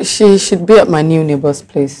 Oh, she should be at my new neighbor's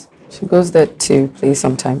place. She goes there to play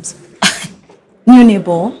sometimes. New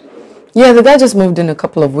neighbor? Yeah, the guy just moved in a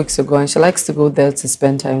couple of weeks ago and she likes to go there to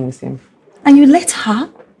spend time with him. And you let her?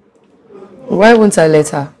 Why won't I let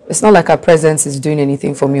her? It's not like her presence is doing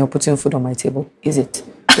anything for me or putting food on my table, is it?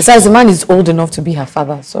 Besides, the man is old enough to be her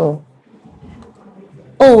father, so...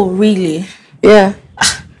 Oh, really? Yeah.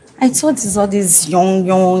 I thought it's all these young...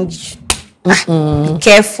 Be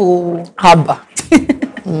careful. Haba.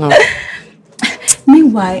 No.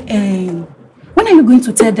 Meanwhile, when are you going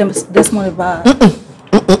to tell them Desmond about...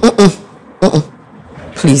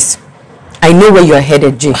 Please. I know where you are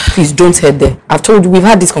headed, Jay. Please don't head there. I've told you, we've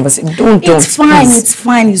had this conversation. Don't. It's fine, please. it's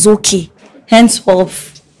fine, it's okay.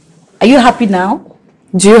 Henceforth. Are you happy now?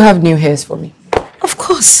 Do you have new hairs for me? Of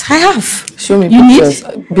course, I have. Show me You pictures.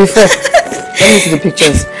 Before. Let me see the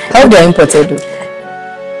pictures. How they are imported though?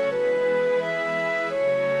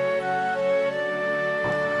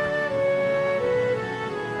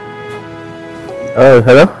 Oh,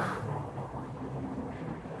 hello?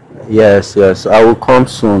 Yes, I will come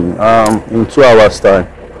soon. In 2 hours time.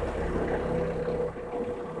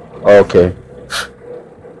 Okay.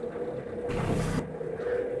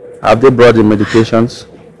 Have they brought the medications?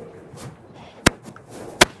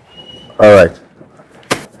 All right.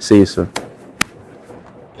 See you soon.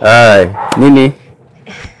 Hi, Nini.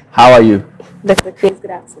 How are you? Dr. Chris,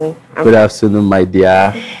 good afternoon. Good afternoon, my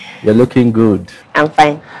dear. You're looking good. I'm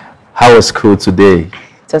fine. How was school today?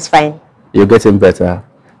 It was fine. You're getting better,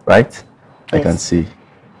 right? Yes. I can see.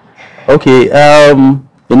 Okay, in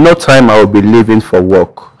no time I will be leaving for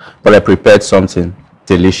work, but I prepared something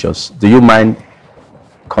delicious. Do you mind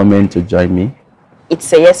coming to join me?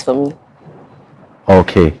 It's a yes for me.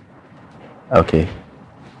 Okay.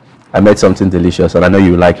 I made something delicious and I know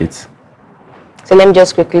you like it. So let me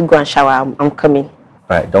just quickly go and shower. I'm coming. All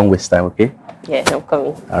right, don't waste time, okay? Yeah, I'm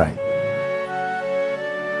coming. All right.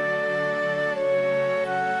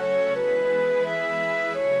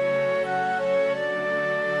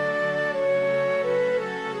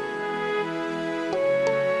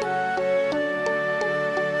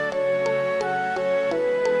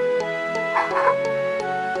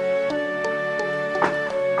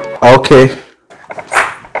 Okay.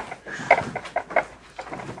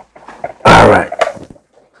 All right.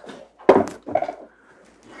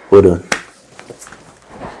 Hold on.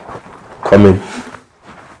 Come in.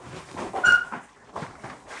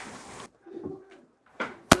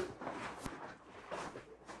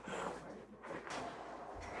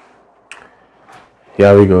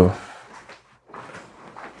 Here we go.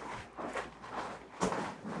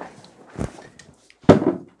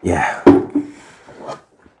 Yeah.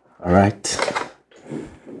 All right.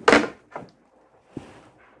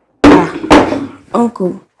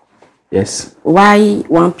 Uncle. Yes. Why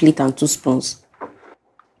 1 plate and 2 spoons?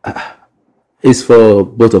 It's for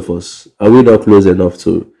both of us. Are we not close enough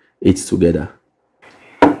to eat together?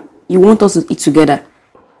 You want us to eat together?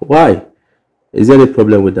 Why? Is there any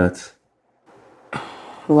problem with that?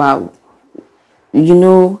 Wow. You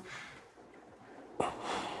know,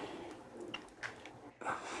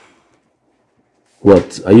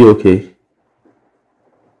 What? Are you okay?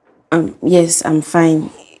 yes, I'm fine.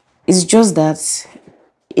 It's just that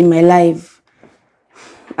in my life,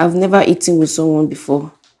 I've never eaten with someone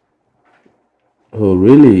before. Oh,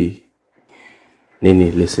 really?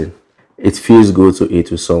 Nini, listen. It feels good to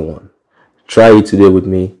eat with someone. Try it today with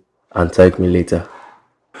me and thank me later.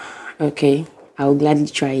 Okay, I will gladly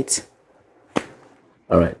try it.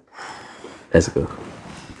 All right. Let's go.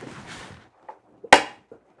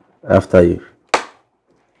 After you.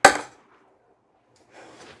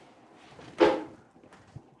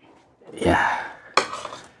 Yeah.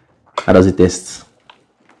 How does it taste?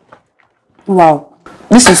 Wow,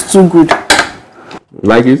 this is too good.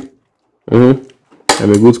 Like it? I'm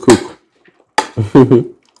a good cook.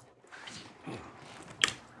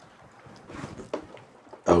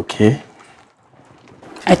 Okay.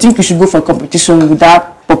 I think you should go for a competition with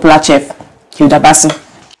that popular chef, Hilda Bassi.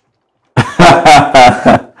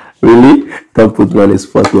 Really? Don't put me on the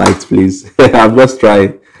spotlight, please. I'm just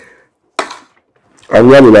trying. I'm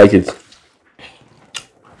glad you like it.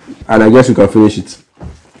 And I guess you can finish it.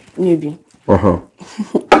 Maybe.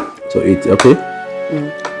 So eat, okay?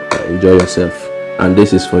 Enjoy yourself. And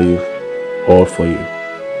this is for you. All for you.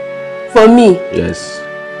 For me? Yes.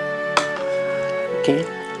 Okay,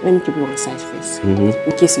 let me keep it one side first. In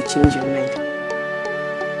case you change your mind.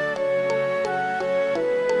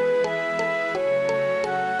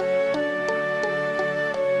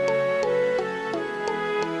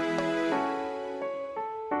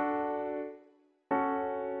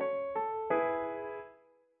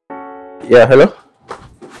 Yeah, hello?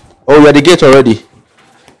 Oh, you're at the gate already.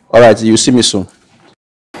 Alright, you'll see me soon.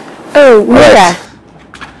 Oh, Mira.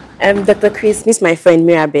 Right. Dr. Chris, this is my friend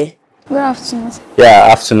Mirabe. Good afternoon. Yeah,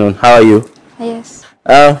 afternoon. How are you? Yes.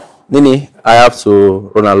 Nini, I have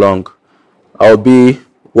to run along. I'll be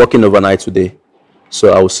working overnight today.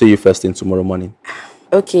 So I will see you first thing tomorrow morning.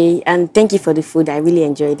 Okay, and thank you for the food. I really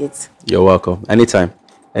enjoyed it. You're welcome. Anytime,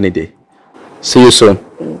 any day. See you soon.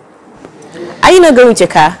 Are you not going with your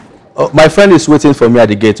car? Oh, my friend is waiting for me at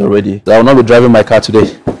the gate already. I will not be driving my car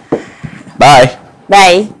today. Bye.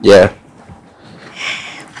 Bye. Yeah.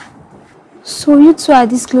 So you two are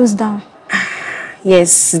this close down?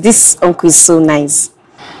 Yes, this uncle is so nice.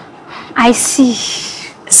 I see.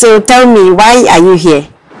 So tell me, why are you here?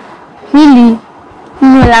 Really?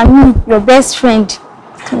 Me, your best friend.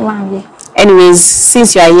 So I'm here. Anyways,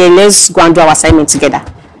 since you are here, let's go and do our assignment together.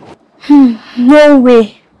 No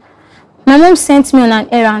way. My mom sent me on an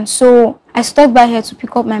errand, so I stopped by here to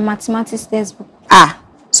pick up my mathematics textbook.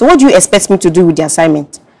 So what do you expect me to do with the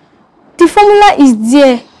assignment? The formula is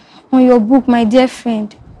there on your book, my dear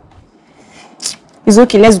friend. It's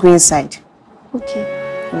okay, let's go inside. Okay.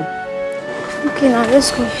 Okay, now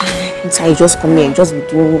let's go. Inside, just come here, just be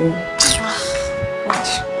doing...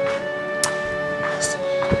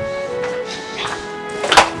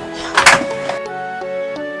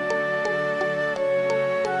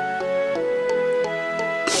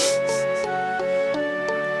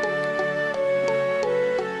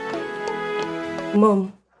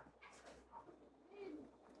 Mom.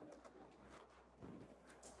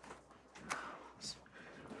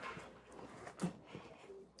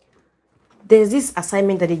 There's this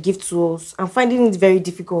assignment that they give to us. I'm finding it very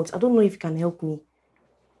difficult. I don't know if you can help me.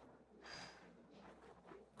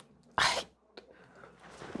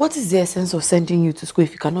 What is the essence of sending you to school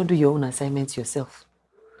if you cannot do your own assignments yourself?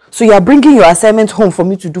 So you are bringing your assignment home for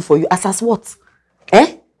me to do for you as what?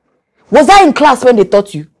 Eh? Was I in class when they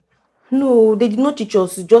taught you? No, they did not teach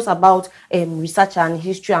us. It's just about research and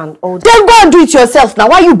history and all that. Then go and do it yourself now.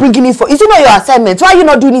 Why are you bringing it for? Is it not your assignment? Why are you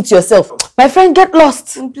not doing it yourself? My friend, get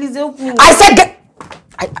lost. Please help me. I said get...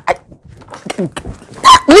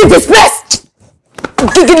 Leave this place!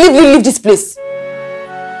 Leave this place.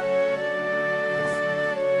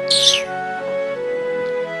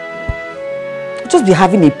 Just be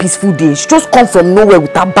having a peaceful day. She just come from nowhere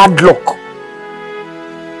with her bad luck.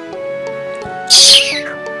 She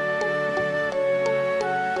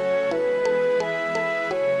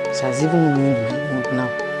has even ruined my mood now.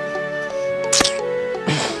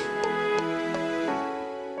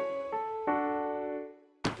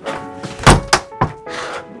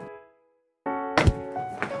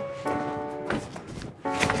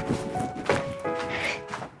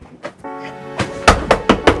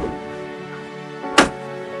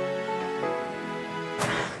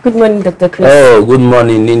 Good morning, Dr. Chris. Oh, good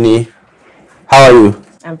morning, Nini. How are you?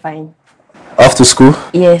 I'm fine. Off to school?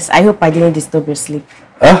 Yes, I hope I didn't disturb your sleep.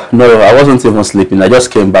 No, I wasn't even sleeping. I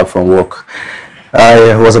just came back from work.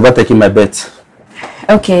 I was about taking my bet.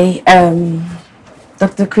 Okay,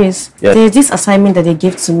 Dr. Chris, yes. There's this assignment that they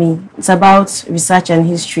gave to me. It's about research and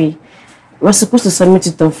history. We're supposed to submit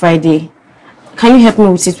it on Friday. Can you help me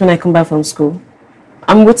with it when I come back from school?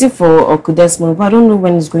 I'm waiting for Desmond, but I don't know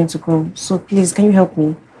when he's going to come. So please, can you help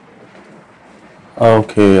me?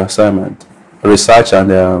 Okay, assignment. Research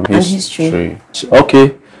and history.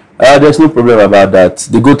 Okay, there's no problem about that.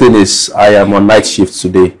 The good thing is I am on night shift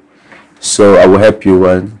today. So I will help you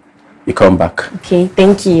when you come back. Okay,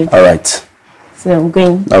 thank you. All right. So I'm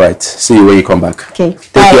going. All right, see you when you come back. Okay,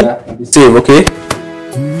 take care. Be safe, okay?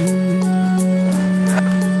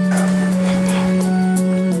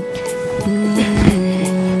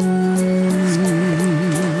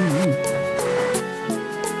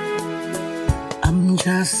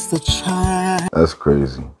 Just a child. That's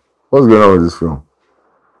crazy. What's going on with this film?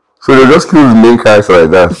 So they just killed the main character like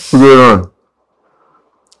that. What's going on?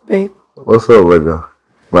 Babe. What's up, my girl?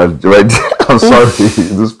 I'm sorry.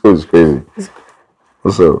 This film is crazy.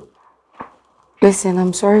 What's up? Listen,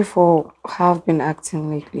 I'm sorry for how I've been acting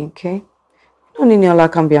lately, okay?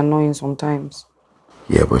 Niniola can be annoying sometimes.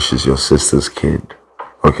 Yeah, but she's your sister's kid,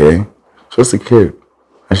 okay? Just a kid.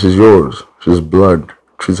 And she's yours. She's blood.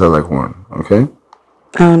 Treat her like one, okay?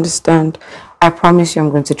 I understand. I promise you I'm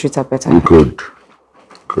going to treat her better. Good.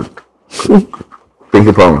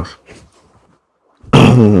 Pinky promise.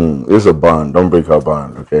 It's a bond. Don't break our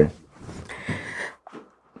bond, okay?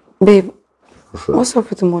 Babe, what's up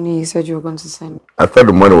with the money you said you were going to send? I thought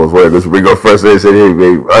the money was what I was going to bring up first. They said, hey,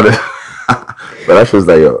 babe. But that shows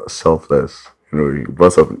that you're selfless. You know, you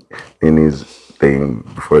brought up Nini's thing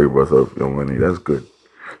before you brought up your money. That's good.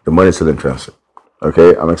 The money's still in transit.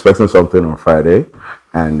 Okay, I'm expecting something on Friday,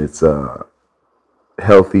 and it's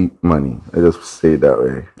healthy money. I just say it that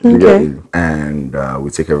way. Okay. And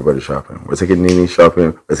we take everybody shopping. We're taking Nini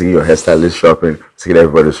shopping. We're taking your hairstylist shopping. We're taking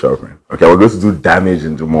everybody shopping. Okay, we're going to do damage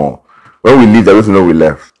in the mall. When we leave, they're going to know we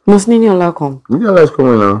left. Must Niniola come? Niniola is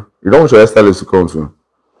coming now. You don't want your hairstylist to come too?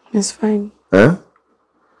 It's fine. Eh?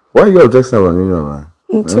 Why are you objecting about Niniola?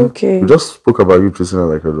 It's okay. We just spoke about you treating her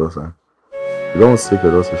like your daughter. You don't want to take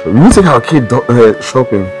her daughter shopping. You need to take our kid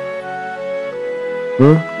shopping.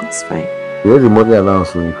 It's fine. You know the money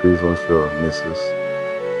allowance will increase once your missus.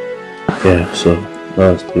 Yeah, so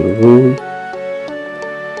that's the rule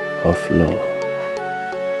of law.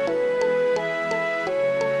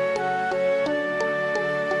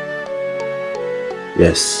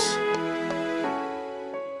 Yes.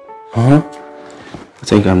 I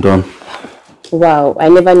think I'm done. Wow, I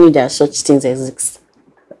never knew that such things exist.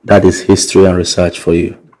 That is history and research for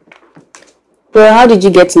you. Well, how did you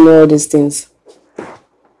get to know all these things?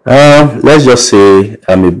 Let's just say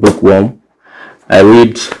I'm a bookworm. I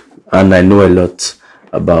read and I know a lot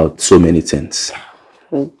about so many things.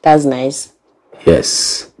 That's nice.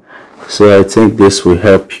 Yes. So I think this will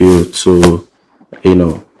help you to,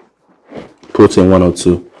 put in one or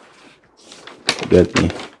two. Get me?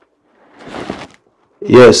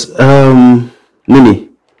 Yes. Nini,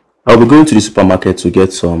 I'll be going to the supermarket to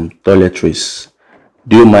get some toiletries.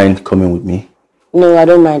 Do you mind coming with me? No, I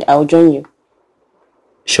don't mind. I'll join you.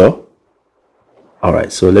 Sure?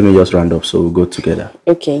 Alright, so let me just round up so we'll go together.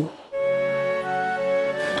 Okay.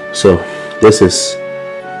 So, this is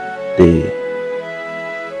the...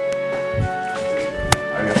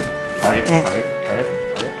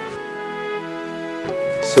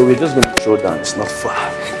 So we're just going to throw down, it's not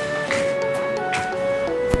far.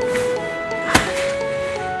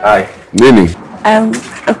 Hi. Nini.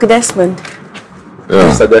 Uncle Desmond.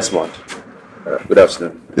 Yeah. Mr. Desmond. Good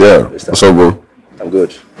afternoon. Yeah. What's up, bro? I'm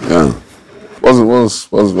good. Yeah. What's going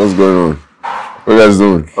on? What are you guys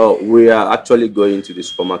doing? Oh, we are actually going to the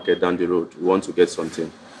supermarket down the road. We want to get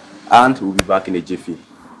something. And we'll be back in a jiffy.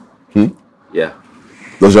 Yeah.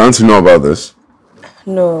 Does your auntie know about this?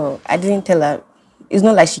 No, I didn't tell her. It's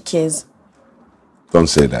not like she cares. Don't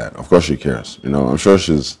say that. Of course she cares. I'm sure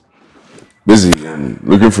she's busy and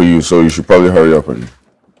looking for you, so you should probably hurry up and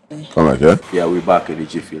come back, yeah? Yeah, we're back in the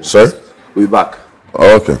GF. Sir? We're back.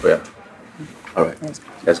 Oh, okay. Yeah. All right.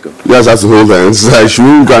 Let's go. You guys have to hold hands. Like,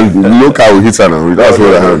 you can look how we hit her now. That's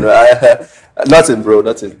what I have. Nothing, bro.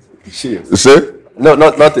 Nothing. Cheers. You see? No,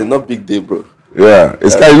 nothing. Not big day, bro. Yeah.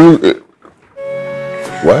 It's kind of...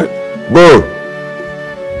 What? Bro.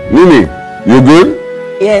 Nini, you good?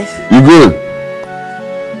 Yes. You good?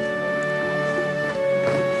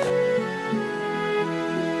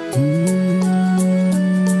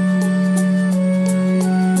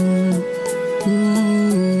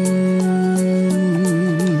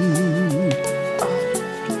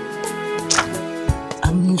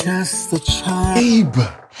 I'm just a child. Babe,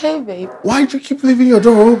 Hey, babe. why do you keep leaving your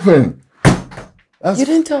door open? You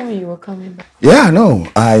didn't tell me you were coming back. Yeah, no.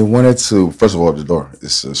 I wanted to... First of all, the door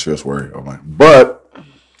is a serious worry of mine. But,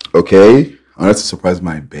 okay, I wanted to surprise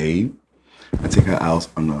my babe and take her out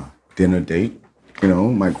on a dinner date. You know,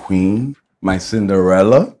 my queen, my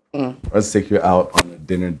Cinderella. Let's take you out on a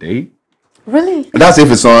dinner date. Really? And that's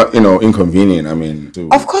if it's not, inconvenient. I mean...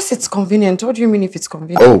 Of course it's convenient. What do you mean if it's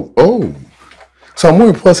convenient? Oh. So I'm more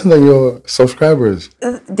important than your subscribers.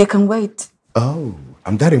 They can wait. Oh,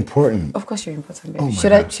 I'm that important. Of course you're important, babe. Oh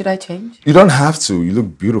my Should I change? You don't have to. You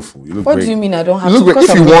look beautiful. You look What great. do you mean I don't have You to? look great. Because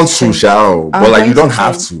If I'm you going want to to, change. shall. I'm But like, going you don't to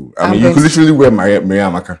have change. to. I'm I mean, you going could to literally wear Maria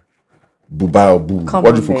Amaka. Buba or boo. Come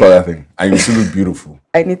What do on, you babe. call that thing? And you still look beautiful.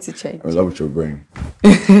 I need to change. I love with your brain.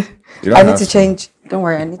 I need to change. Don't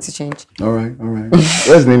worry, I need to change. All right.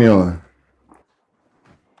 Where's Nini on?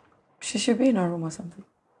 She should be in her room or something.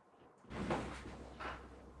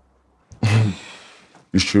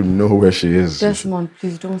 You should know where she is. Desmond,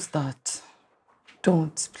 please don't start.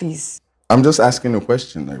 Don't, please. I'm just asking a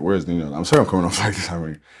question. Like, where's Nini on? I'm sorry I'm coming off like this,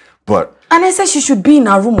 but... And I said she should be in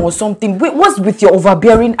her room or something. Wait, what's with your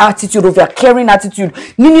overbearing attitude, overcaring attitude?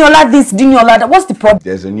 Niniola this, Niniola that. What's the problem?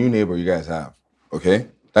 There's a new neighbor you guys have, okay?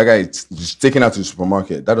 That guy is just taken out to the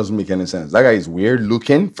supermarket. That doesn't make any sense. That guy is weird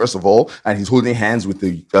looking, first of all, and he's holding hands with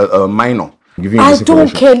the minor. I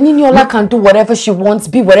don't care. Niniola can do whatever she wants,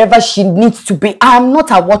 be whatever she needs to be. I'm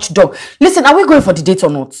not a watchdog. Listen, are we going for the date or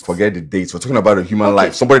not? Forget the dates. We're talking about a human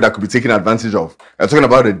life. Somebody that could be taken advantage of. We're talking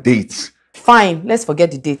about a date. Fine, let's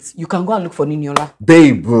forget the dates. You can go and look for Niniola.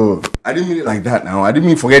 Babe, I didn't mean it like that now. I didn't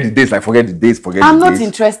mean forget the dates, like forget the dates, forget I'm the not dates.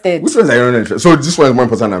 interested. Which ones are you not interested? So this one is more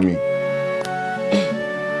important than me.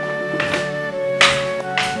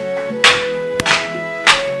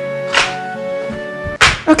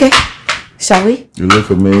 Okay, shall we? You look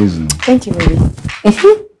amazing. Thank you, baby.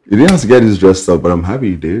 You didn't have to get this dressed up, but I'm happy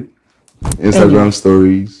you did. Instagram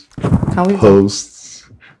stories, Can we go? posts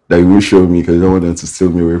that you will show me because you don't want them to steal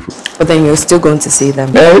me away from. But then you're still going to see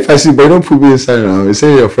them. Yeah, if I see, but don't put me inside now. You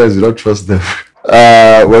say your friends, you don't trust them.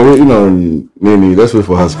 We're waiting on Nini. Let's wait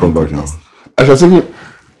for her to come back now. I shall take you.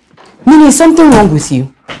 Nini, is something wrong with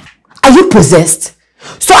you? Are you possessed?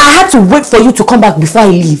 So I had to wait for you to come back before I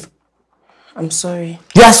leave. I'm sorry.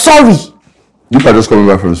 You are sorry. You are just coming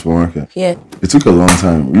back from the supermarket. Yeah. It took a long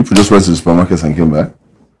time. You just went to the supermarket and came back.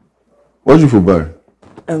 What did you put back?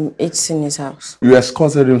 It's in his house. You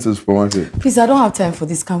escorted him to the supermarket. Please, I don't have time for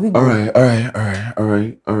this. Can we go? All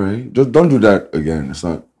right. Just don't do that again. It's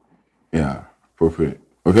not, appropriate.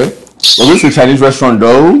 Okay? We're going to a Chinese restaurant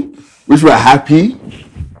though, which we're happy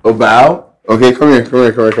about. Okay, come here.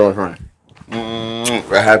 We're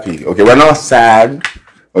happy. Okay, we're not sad.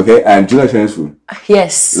 Okay, and do you like Chinese food?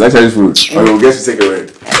 Yes. You like Chinese food? Okay, we'll get you take away.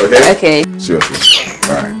 Okay? Okay. Seriously.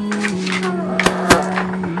 All right.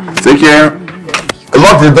 Take care.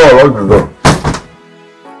 Lock the door.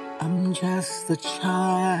 I'm just a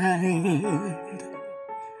child,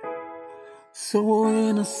 so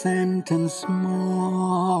innocent and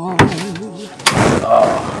small.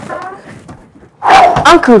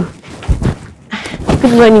 Uncle.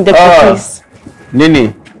 Good morning, Dr. Chris.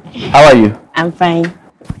 Nini, how are you? I'm fine.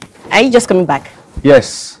 Are you just coming back?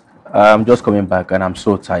 Yes, I'm just coming back and I'm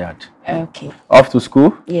so tired. Okay. Off to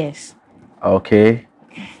school? Yes. Okay.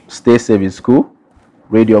 Stay safe in school.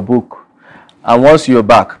 Read your book. And once you're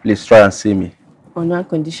back, please try and see me. On one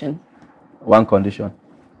condition. One condition.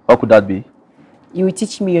 What could that be? You will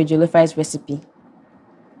teach me your jollof rice recipe.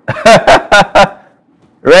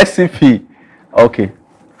 Recipe. Okay.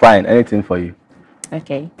 Fine. Anything for you.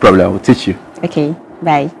 Okay. Problem. I will teach you. Okay.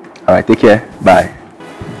 Bye. All right. Take care. Bye.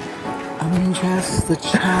 I'm just a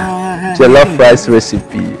child, Jollof rice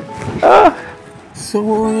recipe.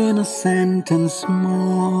 so innocent and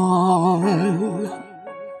small,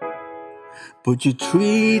 but you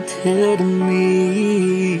treated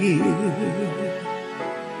me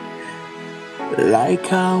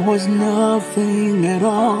like I was nothing at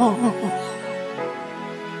all.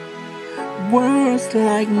 Words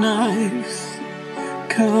like knives,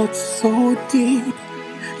 cut so deep,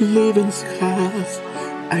 leaving scars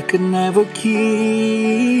I could never keep.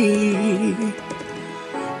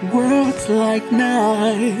 Words like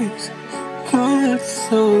knives, cut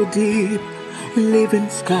so deep, leaving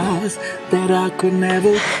scars that I could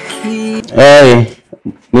never keep. Hey,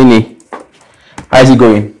 Nini, how's it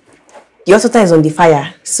going? Your water is on the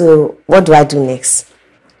fire, so what do I do next?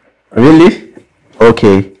 Really?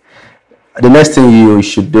 Okay. The next thing you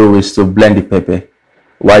should do is to blend the pepper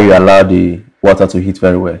while you allow the water to heat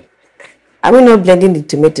very well. Are we not blending the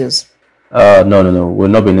tomatoes? No. We'll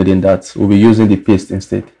not be needing that. We'll be using the paste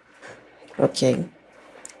instead. Okay.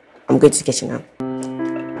 I'm going to the kitchen now.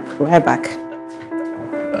 Right back.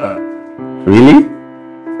 Really?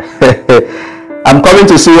 I'm coming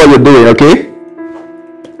to see what you're doing, okay?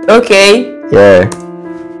 Okay. Yeah.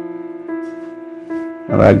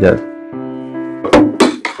 I like that.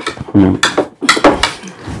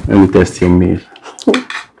 Let me test your meal.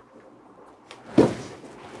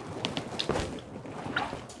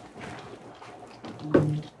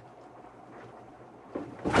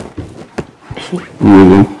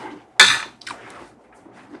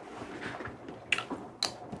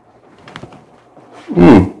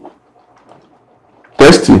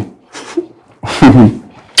 Tasty.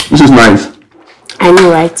 This is nice. I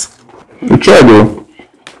know, right? You tried though.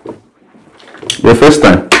 Your first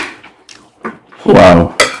time.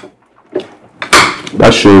 Wow.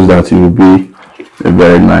 That shows that you will be a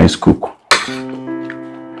very nice cook.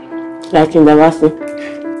 Like in the last day.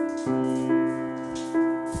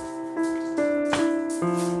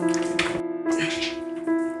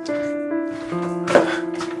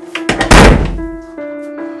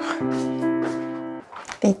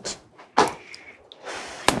 Thank you.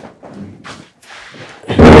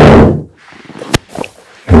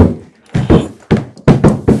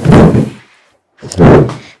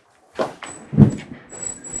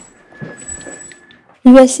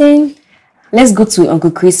 You were saying? Let's go to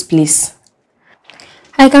Uncle Chris' place.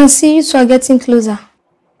 I can see you two are getting closer.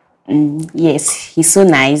 Yes, he's so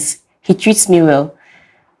nice. He treats me well.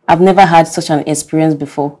 I've never had such an experience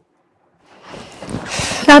before.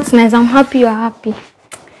 That's nice. I'm happy you're happy.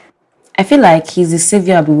 I feel like he's the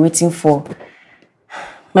savior I've been waiting for.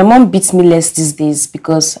 My mom beats me less these days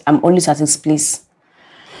because I'm always at his place.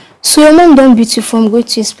 So your mom don't beat you from going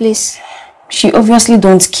to his place? She obviously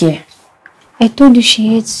don't care. I told you she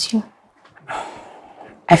hates you.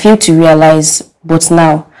 I failed to realize, but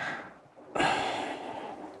now,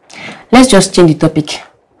 let's just change the topic.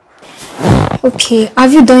 Okay,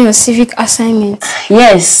 have you done your civic assignment?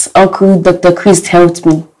 Yes, Uncle Dr. Chris helped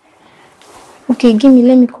me. Okay,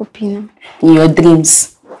 let me copy now. In your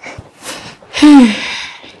dreams.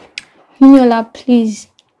 Miola, please.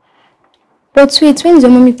 But wait, when is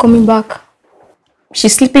your mommy coming back?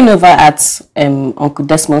 She's sleeping over at Uncle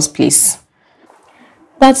Desmond's place.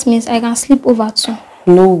 That means I can sleep over too.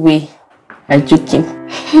 No way. I'm joking. I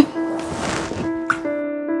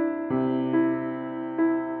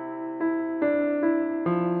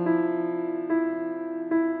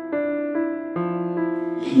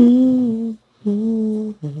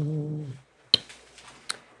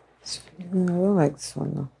don't like this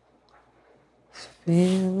one now.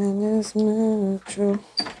 Feeling is natural.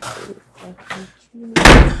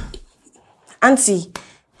 Auntie,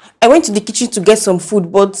 I went to the kitchen to get some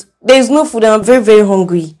food, but there is no food and I'm very, very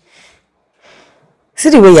hungry. See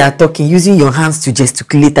the way you are talking, using your hands to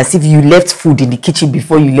gesticulate as if you left food in the kitchen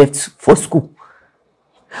before you left for school.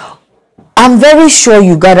 I'm very sure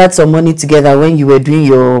you gathered some money together when you were doing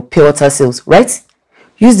your pure water sales, right?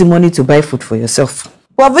 Use the money to buy food for yourself.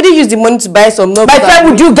 But I've already used the money to buy some. My friend,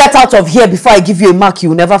 would you get out of here before I give you a mark you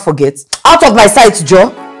will never forget? Out of my sight,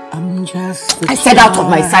 Joe. I said out of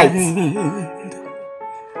my sight.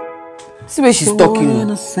 See where she's talking.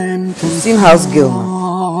 You've seen house girl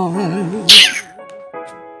now.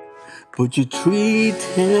 But you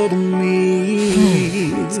treated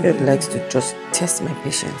me. This girl likes to just test my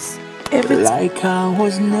patience. Like I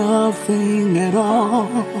was nothing at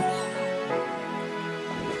all.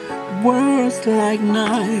 Words like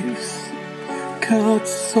knives, cut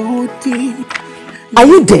so deep. Are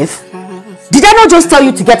you deaf? Did I not just tell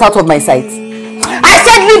you to get out of my sight? I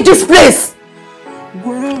said leave this place!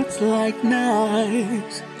 Words like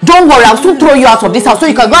knives. Don't worry, I'll soon throw you out of this house so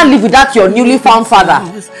you can go and live without your newly found father.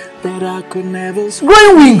 That I could never. It's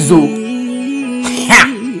growing wings, though.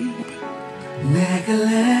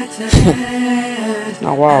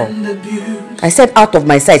 Oh, wow. I said out of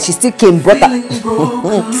my sight. She still came, brought her.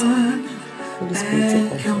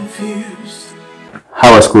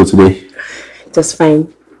 How was school today? Just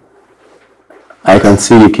fine. I can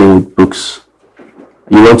see you came with books.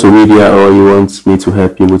 You want to read here or you want me to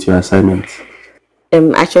help you with your assignment?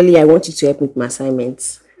 Actually, I want you to help me with my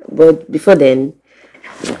assignments. But before then,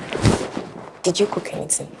 did you cook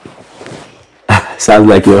anything? Sounds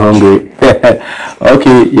like you're hungry.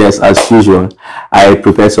 Okay, yes, as usual. I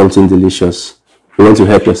prepared something delicious. You want to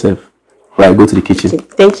help yourself? Right, go to the kitchen.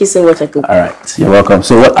 Thank you so much, Uncle. Alright, you're welcome.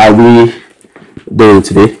 So what are we doing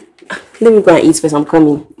today? Let me go and eat first, I'm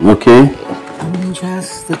coming. Okay. I'm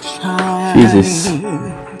just a child. Jesus.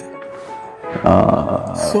 Man.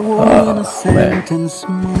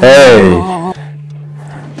 Hey.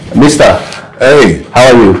 Mister. Hey. How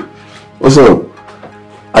are you? What's up?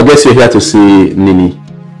 I guess you're here to see Nini.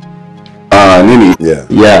 Nini? Yeah.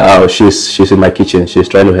 Yeah, she's in my kitchen. She's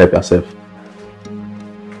trying to help herself.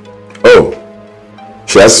 Oh.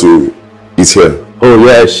 She has to eat here. Oh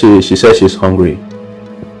yeah, she says she's hungry.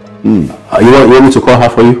 You want me to call her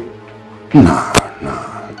for you? Nah.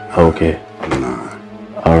 Okay. Nah.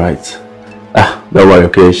 Alright. Don't worry,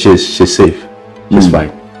 okay? She's safe. She's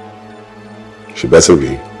fine. She better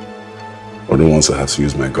be. Or the ones I have to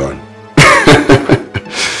use my gun.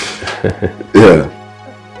 Yeah.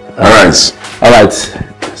 Alright.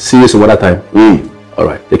 See you some other time.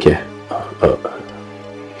 Alright, take care.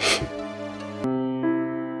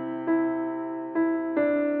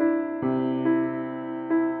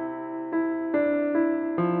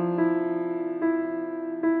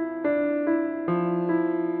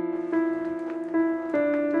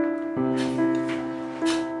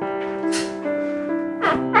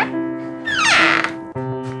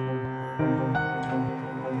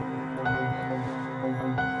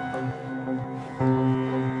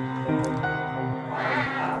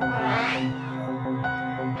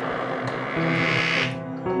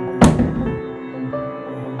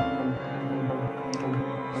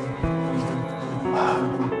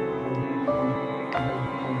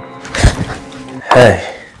 Hey.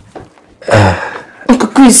 Uncle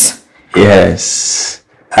Chris. Yes.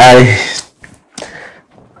 I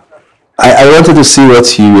wanted to see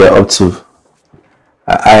what you were up to.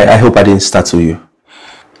 I hope I didn't startle you.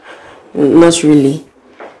 Not really.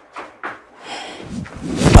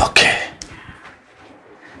 Okay.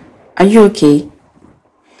 Are you okay?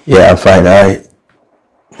 Yeah, I'm fine.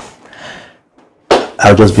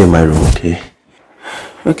 I'll just be in my room, okay?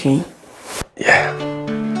 Okay. Yeah.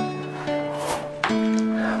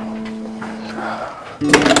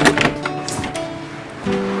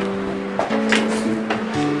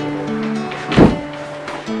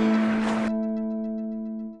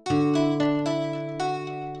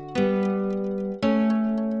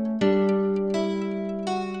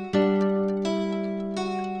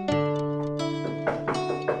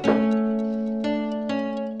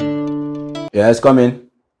 Yeah, it's coming.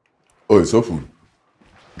 Oh, it's open.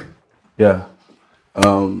 Yeah.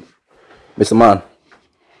 Mr. Man,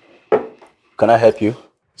 can I help you?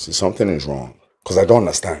 See, something is wrong. Because I don't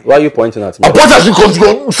understand. Why are you pointing at me? I point at you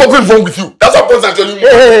because something's wrong with you. That's what I point at you.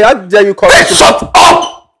 Hey, how dare you call me? Hey, shut up!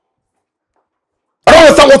 I don't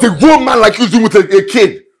understand what a grown man like you is doing with a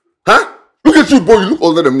kid. Huh? Look at you, boy. You look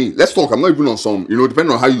older than me. Let's talk. I'm not even on some,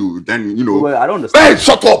 depending on how you, then, Well, I don't understand. Hey,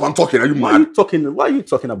 shut up. I'm talking. Are you mad? What are you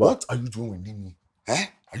talking about? What are you doing with Nini? Eh?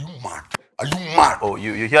 Are you mad? Are you mad? Oh,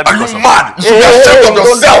 you hear me? Are you mad? You should be ashamed of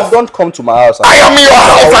yourself. Don't come to my house. I am in your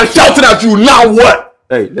house and shouting at you. Now what?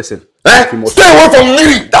 Hey, listen. Stay away from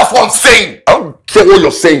Nini. That's what I'm saying. I don't care what you're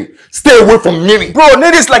saying. Stay away from Nini. Bro,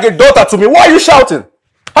 Nini is like a daughter to me. Why are you shouting?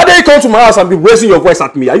 How dare you come to my house and be raising your voice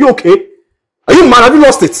at me? Are you okay? Are you mad? Have you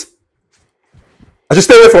lost it? I should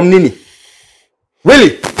stay away from Nini.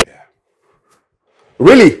 Really? Yeah.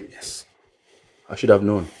 Really? Yes. I should have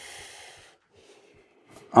known.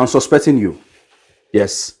 I'm suspecting you.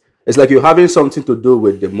 Yes. It's like you're having something to do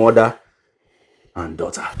with the mother and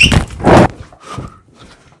daughter.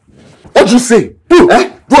 What do you say? Bro,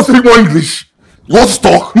 don't speak more English. You want to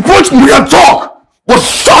talk? You punch me, we can talk. But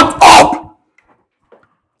shut up!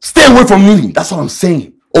 Stay away from Nini. That's what I'm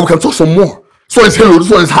saying. Or we can talk some more. This one is hello, this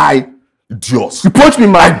one is hi. Idiots. You punched me,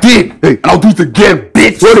 man. I did. Hey, and I'll do it again,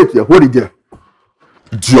 bitch. Hold it here. Hold it there.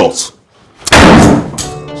 Idiots.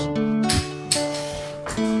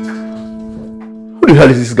 Who the hell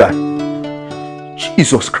is this guy?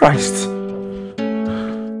 Jesus Christ.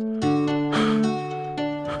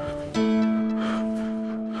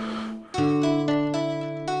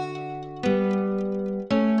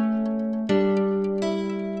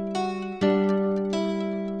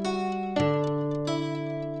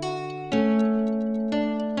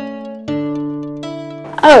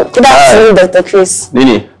 Oh, good afternoon, Dr. Chris.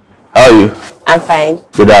 Nini, how are you? I'm fine.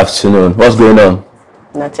 Good afternoon. What's going on?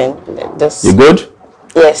 Nothing. Just... You good?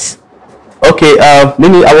 Yes. Okay,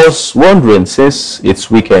 Nini, I was wondering, since it's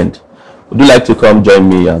weekend, would you like to come join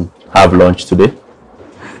me and have lunch today?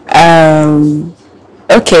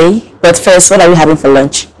 Okay, but first, what are we having for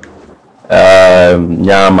lunch?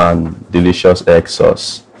 Yam and delicious egg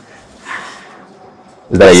sauce.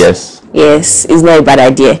 Is that a yes? Yes, it's not a bad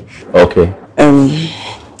idea. Okay.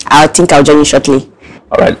 I think I'll join you shortly.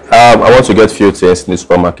 Alright, I want to get few things in the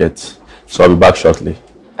supermarket, so I'll be back shortly.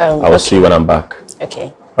 I will see you when I'm back.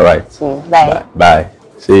 Okay. Alright. Bye. Bye.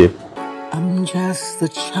 See you. I'm just a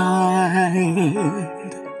child,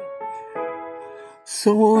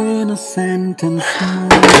 so innocent and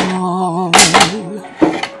small.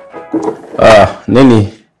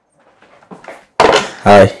 Nini.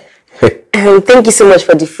 Hi. Thank you so much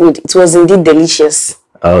for the food. It was indeed delicious.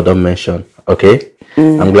 Oh, don't mention. Okay.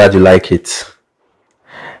 I'm glad you like it.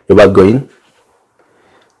 You're back going?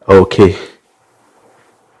 Okay.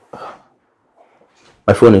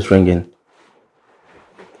 My phone is ringing.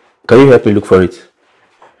 Can you help me look for it?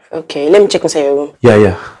 Okay, let me check inside your room.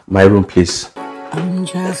 Yeah. My room, please. I'm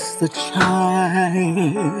just a child,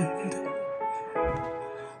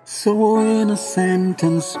 so innocent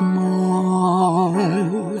and small,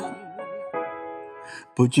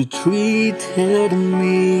 but you treated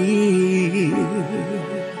me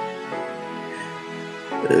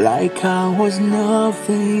like I was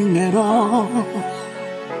nothing at all.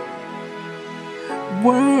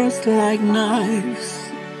 Words like knives,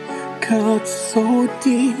 cut so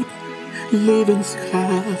deep, leaving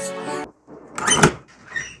scars.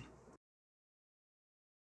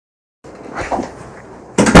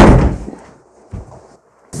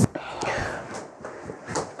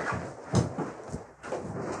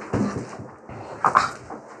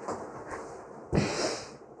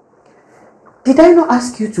 Did I not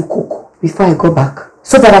ask you to cook before I go back?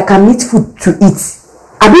 So that I can meet food to eat?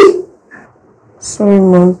 Abi? Sorry,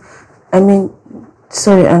 Mom.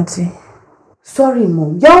 Sorry, Auntie. Sorry,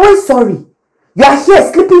 Mom. You're always sorry. You are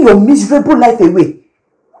here sleeping your miserable life away.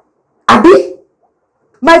 Abi?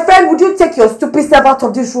 My friend, would you take your stupid self out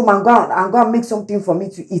of this room and go and make something for me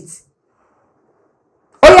to eat?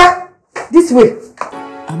 Oh yeah? This way.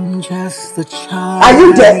 I'm just a child. Are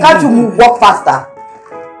you there? Can't you walk faster?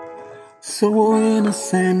 So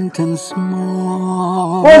innocent and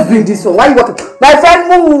small. Who's doing this one? Why are you walking? My friend,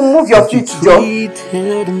 move your feet, Joe.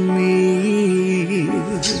 Treated me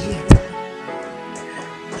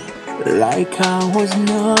like I was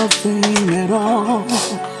nothing at all.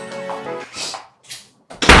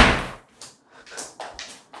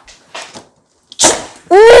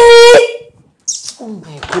 Oh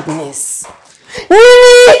my goodness.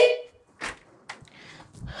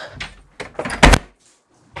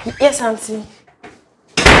 Yes, Auntie.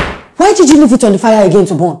 Why did you leave it on the fire again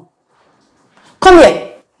to burn? Come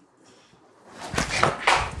here.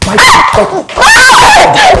 Why did you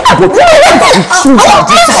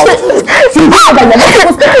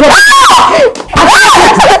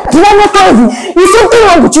did I not tell you? Is something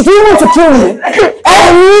wrong with you? Do you want to kill me?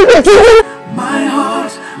 My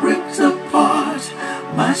heart ripped apart,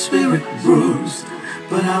 my spirit bruised,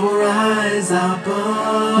 but our eyes are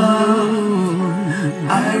above.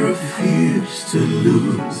 I refuse to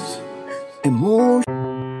lose emotion.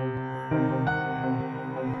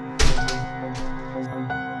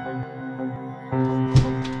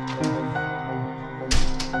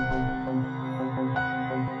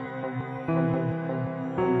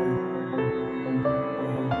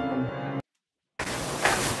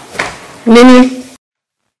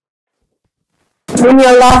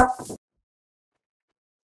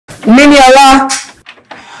 Niniola.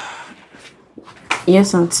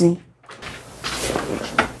 Yes, Auntie.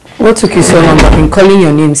 What took you so long? I've been calling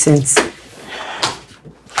your name since.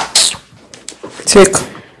 Take.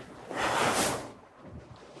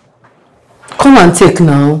 Come and take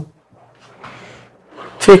now.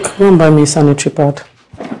 Take, run by me sanitary pad.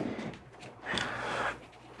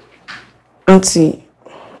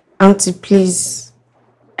 Auntie, please.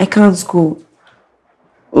 I can't go.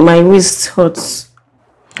 My waist hurts.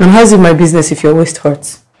 And how's it my business if your waist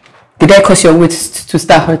hurts? Did I cause your waist to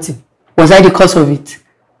start hurting? Was I the cause of it?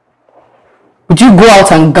 Would you go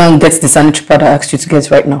out and go and get the sanitary pad I asked you to get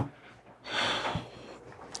right now?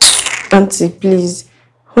 Auntie, please.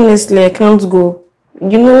 Honestly, I can't go.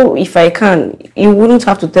 You know, if I can, you wouldn't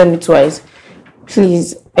have to tell me twice.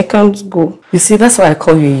 Please, I can't go. You see, that's why I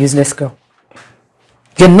call you a useless girl.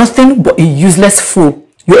 You're nothing but a useless fool.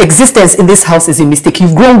 Your existence in this house is a mistake.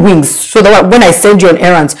 You've grown wings so that when I send you on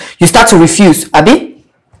errands, you start to refuse. Abi?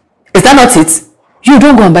 Is that not it? You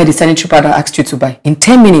don't go and buy the sanitary pad I asked you to buy. In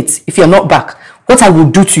 10 minutes, if you're not back, what I will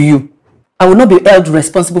do to you, I will not be held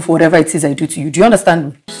responsible for whatever it is I do to you. Do you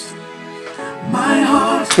understand me?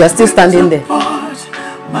 You are still standing there.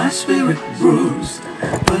 My spirit bruised,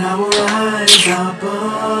 but I will rise above.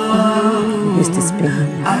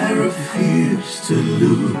 I refuse to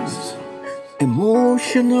lose.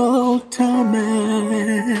 Emotional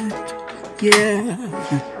torment, yeah.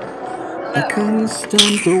 I can't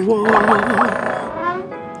stand the war.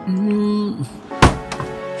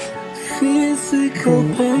 Physical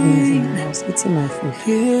pain. I was eating my food.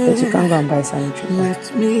 Yeah. But you can't go and buy sanitary.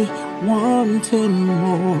 Left me wanting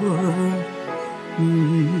more.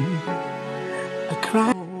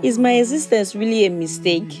 Is my existence really a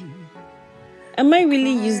mistake? Am I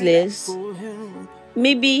really useless?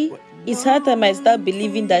 Maybe it's hard time I start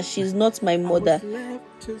believing that she's not my mother.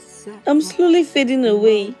 I'm slowly fading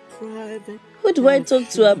away. Who do I talk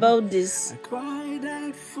to about this?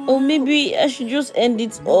 Or maybe I should just end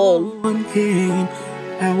it all.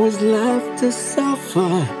 I was left to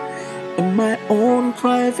suffer in my own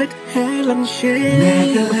private hell and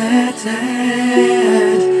shame. Neglected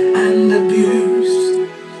and abused.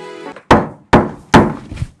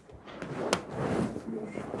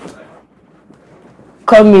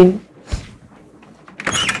 Come in.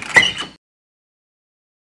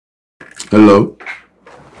 Hello.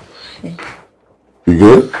 Hey. You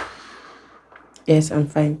good? Yes, I'm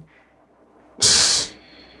fine.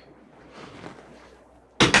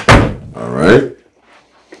 All right.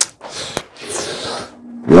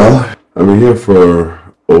 Well, I've been here for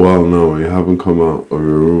a while now. You haven't come out of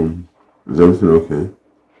your room. Is everything okay?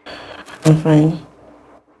 I'm fine.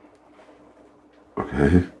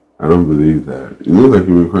 Okay. I don't believe that. You look like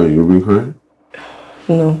you've been crying. You've been crying?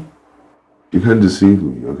 No. You can't deceive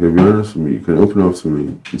me, okay? Be honest with me. You can open up to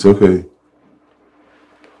me. It's okay.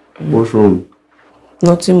 What's wrong?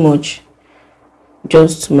 Nothing much.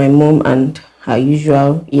 Just my mom and her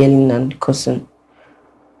usual yelling and cussing.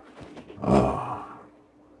 Well,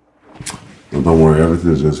 don't worry.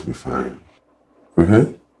 Everything's going to be fine.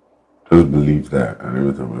 Okay? Just believe that and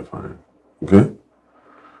everything will be fine. Okay?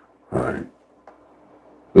 All right.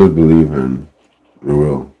 Just believe and it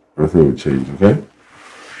will. Everything will change, okay?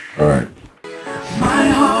 All right.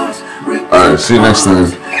 All right, see you next time.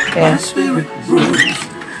 Yeah.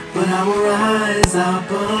 But I will rise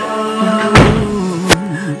above.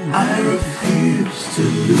 I refuse to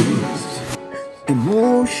lose.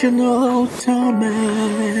 Emotional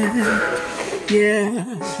torment. Yeah.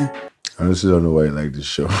 I honestly don't know why you like this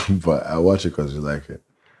show, but I watch it because you like it.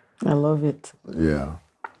 I love it. Yeah.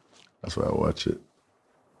 That's why I watch it.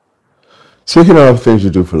 Speaking of things you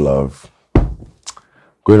do for love,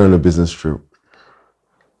 going on a business trip.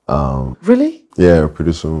 Really? Yeah,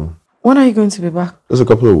 pretty soon. When are you going to be back? Just a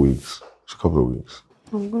couple of weeks. Just a couple of weeks.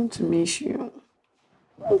 I'm going to miss you.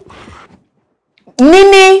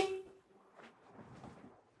 Nini!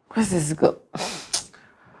 Where's this girl?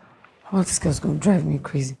 Oh, this girl's going to drive me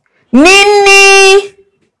crazy. Nini!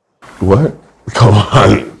 What? Come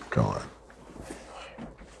on. Come on.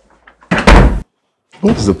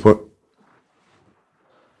 What is the point?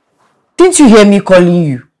 Didn't you hear me calling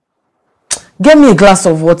you? Get me a glass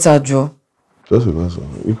of water, Joe. Just a glass of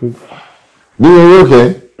water. You could. Are you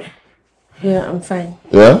okay? Yeah, I'm fine.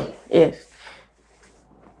 Yeah? Yes.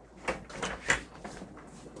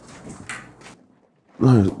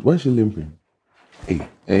 No, why is she limping?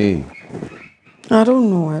 Hey. I don't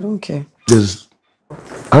know. I don't care.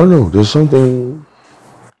 I don't know. There's something.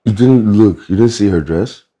 You didn't see her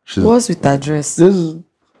dress? What's with that dress?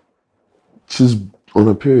 She's on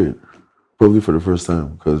a period. Probably for the first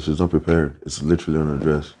time because she's not prepared. It's literally on her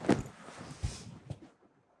dress.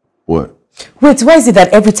 What? Wait, why is it that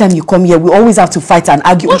every time you come here, we always have to fight and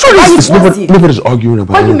argue? Nobody's arguing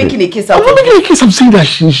about it. Why are you making a case out of it? I'm not making a case. I'm saying that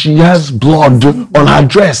she has blood on her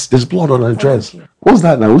dress. There's blood on her dress. Okay. What's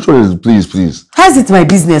that now? Which one is it? Please? How's it my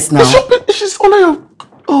business now? She's on her.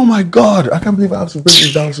 Oh my God. I can't believe I have to bring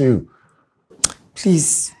this down to you.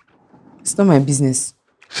 Please. It's not my business.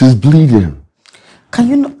 She's bleeding. Can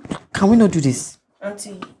we not do this?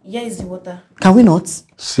 Auntie, here is the water. Can we not?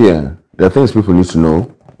 See, there are things people need to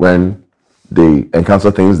know when they encounter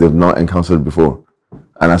things they've not encountered before.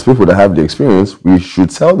 And as people that have the experience, we should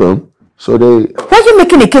tell them so they... Why are you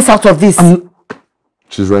making a case out of this?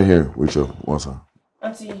 She's right here with your water.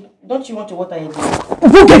 Auntie, don't you want your water again?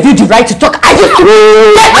 Who gave you the right to talk?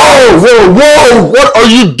 Whoa! What are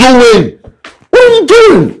you doing? What are you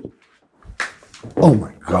doing? Oh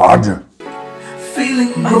my God.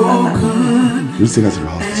 Feeling broken. Let's take her to the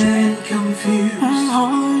hospital. And confused.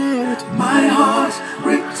 My heart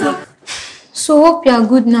ripped up. So hope you are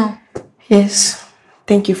good now. Yes.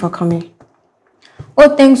 Thank you for coming.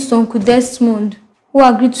 Oh, thanks to Uncle Desmond, who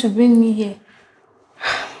agreed to bring me here.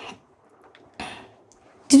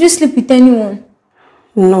 Did you sleep with anyone?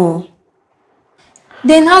 No.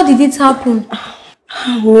 Then how did it happen?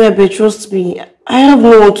 Maybe trust me. I have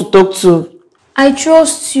no one to talk to. I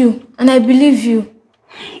trust you and I believe you.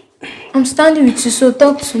 I'm standing with you, so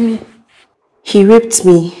talk to me. He raped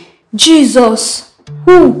me. Jesus.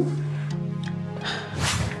 Who?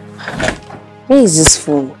 Where is this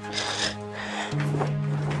phone?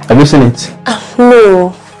 Have you seen it?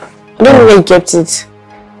 No. I don't know where you kept it.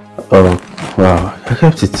 Oh, wow. I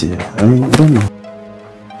kept it here. I mean, I don't know.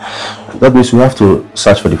 That means we have to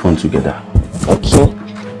search for the phone together. Okay.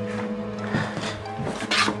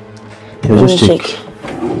 Yeah, just check.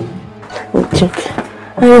 Check.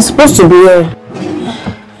 I'm supposed to be here.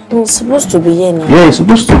 I'm supposed to be here now. Yeah, it's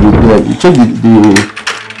supposed to be there. You check the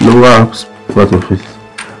lower part of it.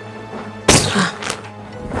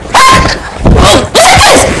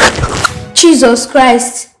 Jesus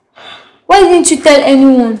Christ. Why didn't you tell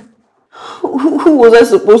anyone? Who was I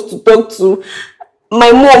supposed to talk to?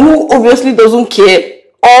 My mom, who obviously doesn't care?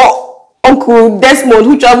 Or Uncle Desmond,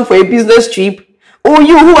 who traveled for a business trip? Or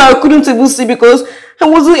you, who I couldn't even see because I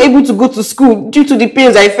wasn't able to go to school due to the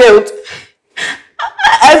pains I felt?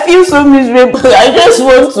 I feel so miserable. I just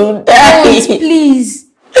want to die. Don't, please.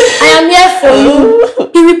 I am here for you.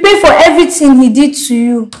 He will pay for everything he did to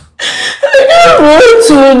you. I want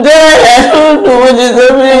to die. I don't know what is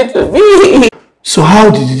happening to me. So how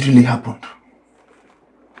did it really happen?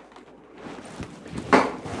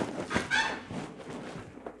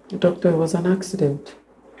 Doctor, it was an accident.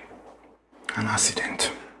 An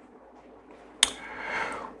accident.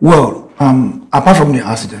 Well, apart from the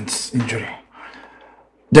accident injury,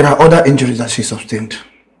 there are other injuries that she sustained,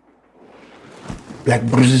 like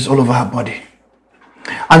bruises all over her body.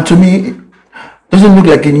 And to me, it doesn't look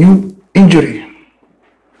like a new injury.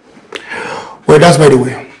 Well, that's by the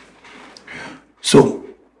way. So,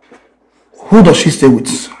 who does she stay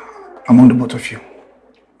with among the both of you?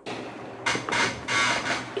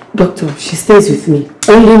 Doctor, she stays with me.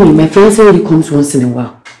 Only me. My fiancé only comes once in a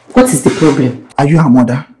while. What is the problem? Are you her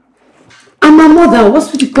mother? I'm her mother.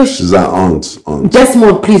 What's with the question? She's her aunt.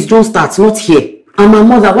 Desmond, please don't start. Not here. I'm her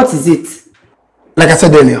mother. What is it? Like I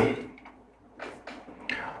said earlier,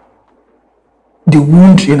 the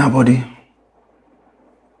wound in her body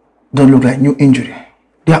don't look like new injury.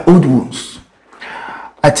 They are old wounds.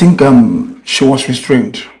 I think she was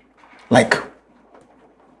restrained, like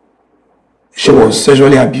she was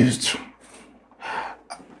sexually abused.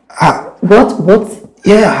 What?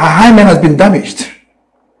 Yeah, her hymen has been damaged.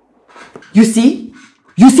 You see,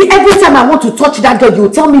 every time I want to touch that girl, you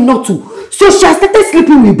tell me not to. So she has started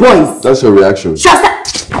sleeping with boys. That's her reaction. She has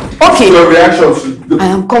okay. Her reaction. I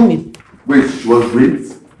am coming. Wait, she was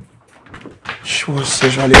raped? She was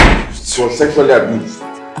sexually abused. She was sexually abused.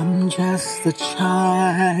 I'm just a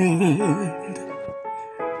child.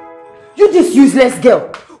 You this useless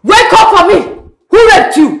girl. Wake up for me! Who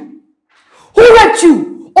raped you? Who raped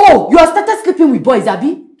you? Oh, you have started sleeping with boys,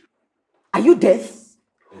 Abby? Are you deaf?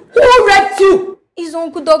 Who raped you? It's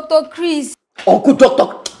Uncle Dr. Chris. Uncle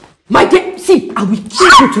Doctor. My dear, see, I will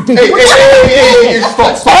kill you today. Hey,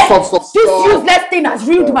 stop. This useless thing has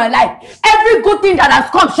ruined my life. Every good thing that has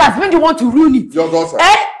come, she has been the one to ruin it. Your daughter.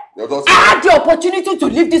 Your daughter. I had the opportunity to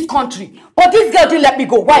leave this country, but this girl didn't let me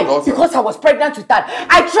go. Why? Because I was pregnant with her.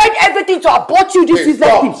 I tried everything to abort you, this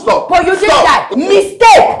useless thing. But you didn't die.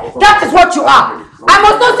 Mistake! That is what you are. I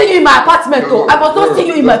must not see you in my apartment, though. I must not see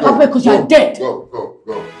you in my apartment because you are dead. Go.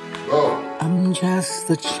 I'm just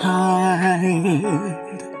a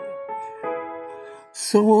child,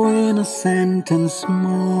 so innocent and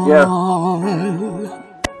small. Yeah.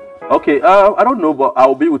 Okay, I don't know, but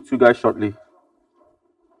I'll be with you guys shortly.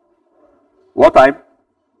 What time?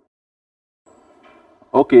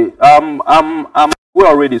 Okay, I'm away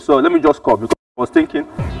already, so let me just call because I was thinking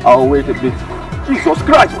I'll wait a bit. Jesus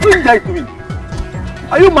Christ, what are you guys doing?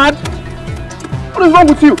 Are you mad? What is wrong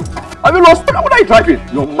with you? Have you lost? What are you driving?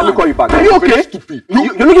 No, let me call you back. Are you okay? Stupid.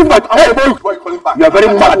 You're looking back. Hey, boy, why are you calling back? You are very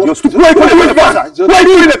mad. You're stupid. Why are you calling back? Why are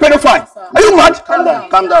you doing a pedophile? Are you mad?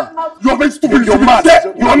 Calm down. You're very stupid. You're mad.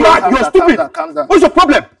 You're mad. You're stupid. Calm down. What's your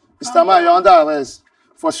problem? Mr. Man, you're under arrest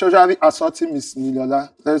for sexually assaulting Miss Miliola.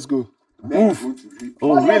 Let's go. Move.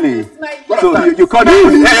 Oh, really? So you can't do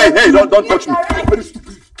it. Hey, don't touch me. You're very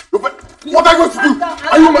stupid. What are you going to do?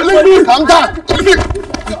 Are you mad? Let me. Calm down.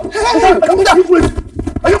 Calm down.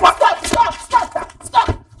 Are you mad? Stop. Stop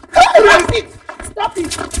it.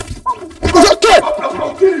 It's okay.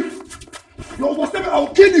 I'll kill you. You almost said I will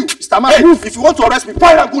kill you. Mr. Man, hey, if you want to arrest me,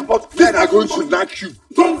 fine and good, but men are going to knock you.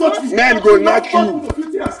 Don't touch me. Men go knock you.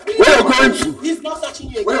 Where are you going to? is not touching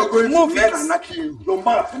you. When you're going to men and knocking you. Your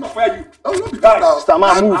man, I'm gonna fire you. Oh, no, be that now. Mr.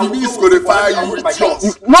 Man, move. Bibi is going to fire you,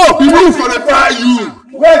 idiot. No, Bibi is going to fire you.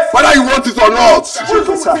 Wait. Whether you want it or not.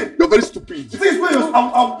 You're very stupid.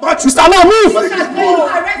 I'll match you. Mr. Man,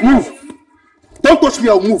 move. Move. Don't touch me,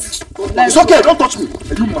 I'll move. It's okay, don't touch me.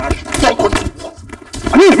 Are you mad? Don't touch me.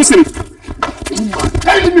 I mean, listen. Are you mad?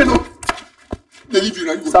 Can you leave me alone? They leave you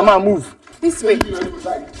now. Mr. Man, move. This way.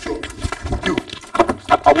 You.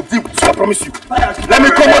 I will deal with you, I promise you. Let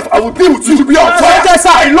me come out, I will deal with you. You be on fire. Yes, sir.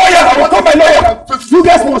 My lawyer, I will call my lawyer. You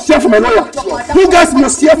guys must hear from my lawyer. You guys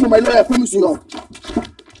must hear from my lawyer, I promise you now.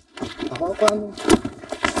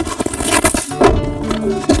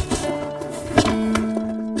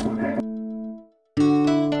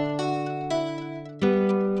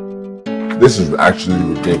 This is actually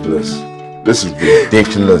ridiculous. This is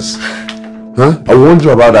ridiculous. Huh? I warned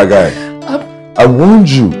you about that guy. I warned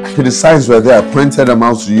you. The signs were there. I pointed them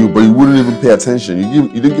out to you, but you wouldn't even pay attention. You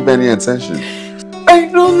didn't give any attention. I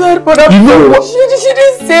know that, but you know what? She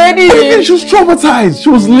didn't say anything. She was traumatized. She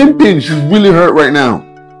was limping. She's really hurt right now.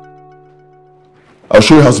 I'll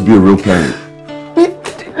show you how to be a real parent.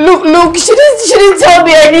 Look, she didn't tell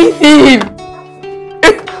me anything. Oh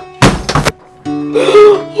my God,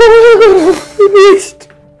 I'm finished.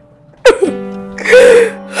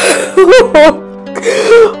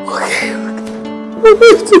 Okay.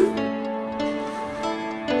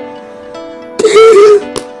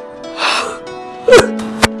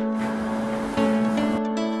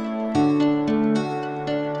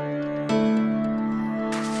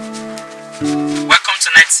 Welcome to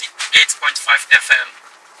 98.5 FM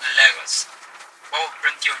in Lagos, where we'll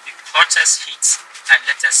bring you the hottest hits and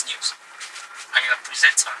latest news. I'm your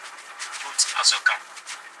presenter, Ruth Azoka,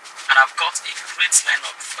 and I've got a great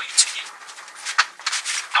lineup for you today.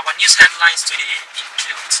 Our news headlines today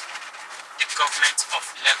include the government of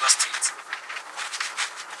Lagos State.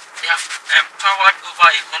 They have empowered over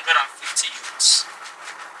 150 youths.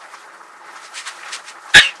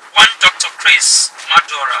 And one Dr. Chris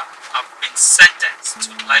Madora have been sentenced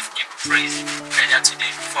to life in prison earlier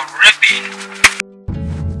today for raping.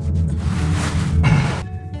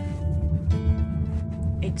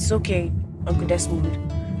 It's okay, Uncle Desmond.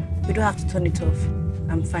 You don't have to turn it off.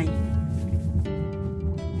 I'm fine.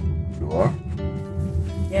 You are?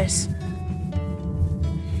 Yes.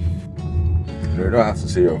 You don't have to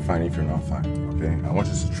say you're fine if you're not fine, okay? I want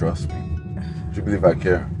you to trust me. Do you believe I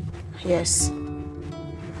care? Yes.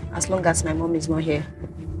 As long as my mom is not here.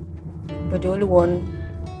 But the only one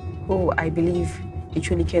who I believe he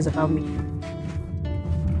truly cares about me.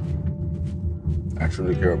 I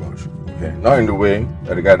truly care about you, okay? Not in the way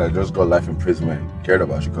that the guy that just got life imprisonment cared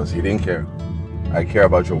about you, because he didn't care. I care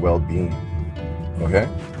about your well-being, okay?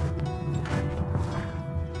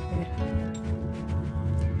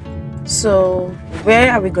 So,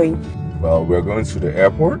 where are we going? Well, we're going to the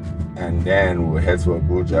airport, and then we'll head to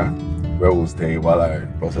Abuja, where we'll stay while I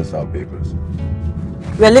process our papers.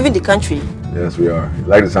 We are leaving the country. Yes, we are. You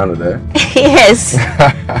like the sound of that? Yes.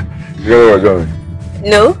 You know where we're going?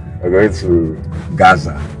 No. We're going to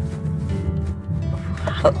Gaza.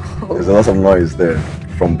 There's a lot of noise there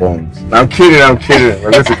from bombs. No, I'm kidding.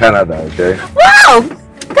 We're going to Canada, okay? Wow!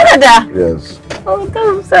 Canada! Yes. Oh,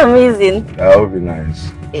 that's so amazing. That would be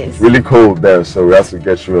nice. Yes. It's really cold there, so we have to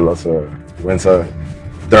get through a lot of winter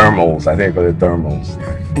thermals. I think they call it thermals.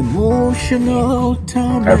 Emotional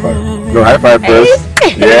time. High five. No, high five first.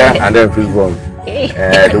 Yeah, and then fist bump.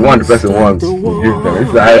 And the person wants, we'll give them. If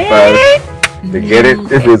it's a high five, they get it.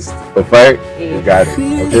 If it's a fight, you got it.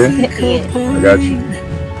 Okay? I got you.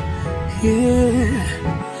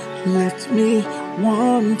 Yeah, let me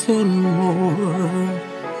want more.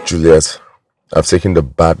 Juliet, I've taken the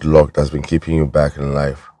bad luck that's been keeping you back in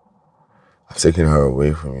life. I've taken her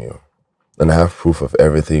away from you. And I have proof of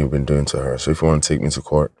everything you've been doing to her. So if you want to take me to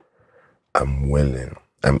court, I'm willing.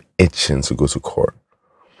 I'm itching to go to court.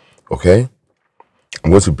 Okay?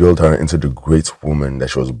 I'm going to build her into the great woman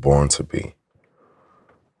that she was born to be.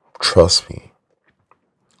 Trust me.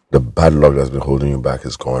 The bad luck that's been holding you back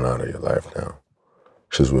is going out of your life now.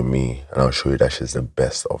 She's with me, and I'll show you that she's the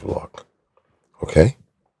best of luck. Okay?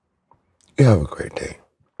 You have a great day.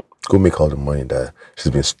 Go make all the money that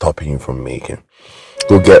she's been stopping you from making.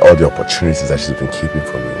 Go get all the opportunities that she's been keeping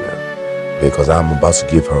from you now. Because I'm about to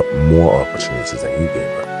give her more opportunities than you gave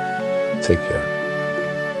her. Take care.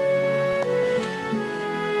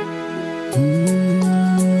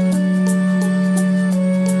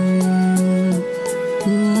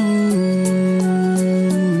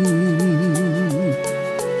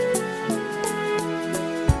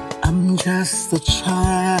 I'm just a child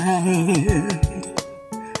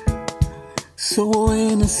so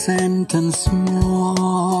innocent and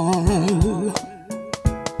small,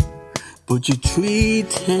 but you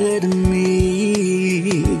treated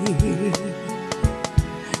me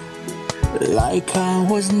like I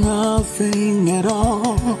was nothing at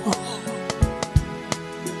all.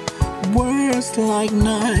 Words like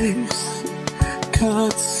knives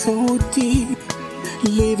cut so deep,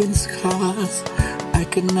 leaving scars I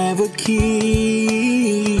could never keep.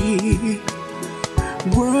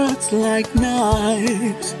 Words like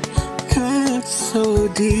knives cut so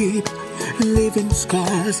deep, leaving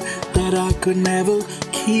scars that I could never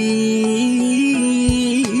keep.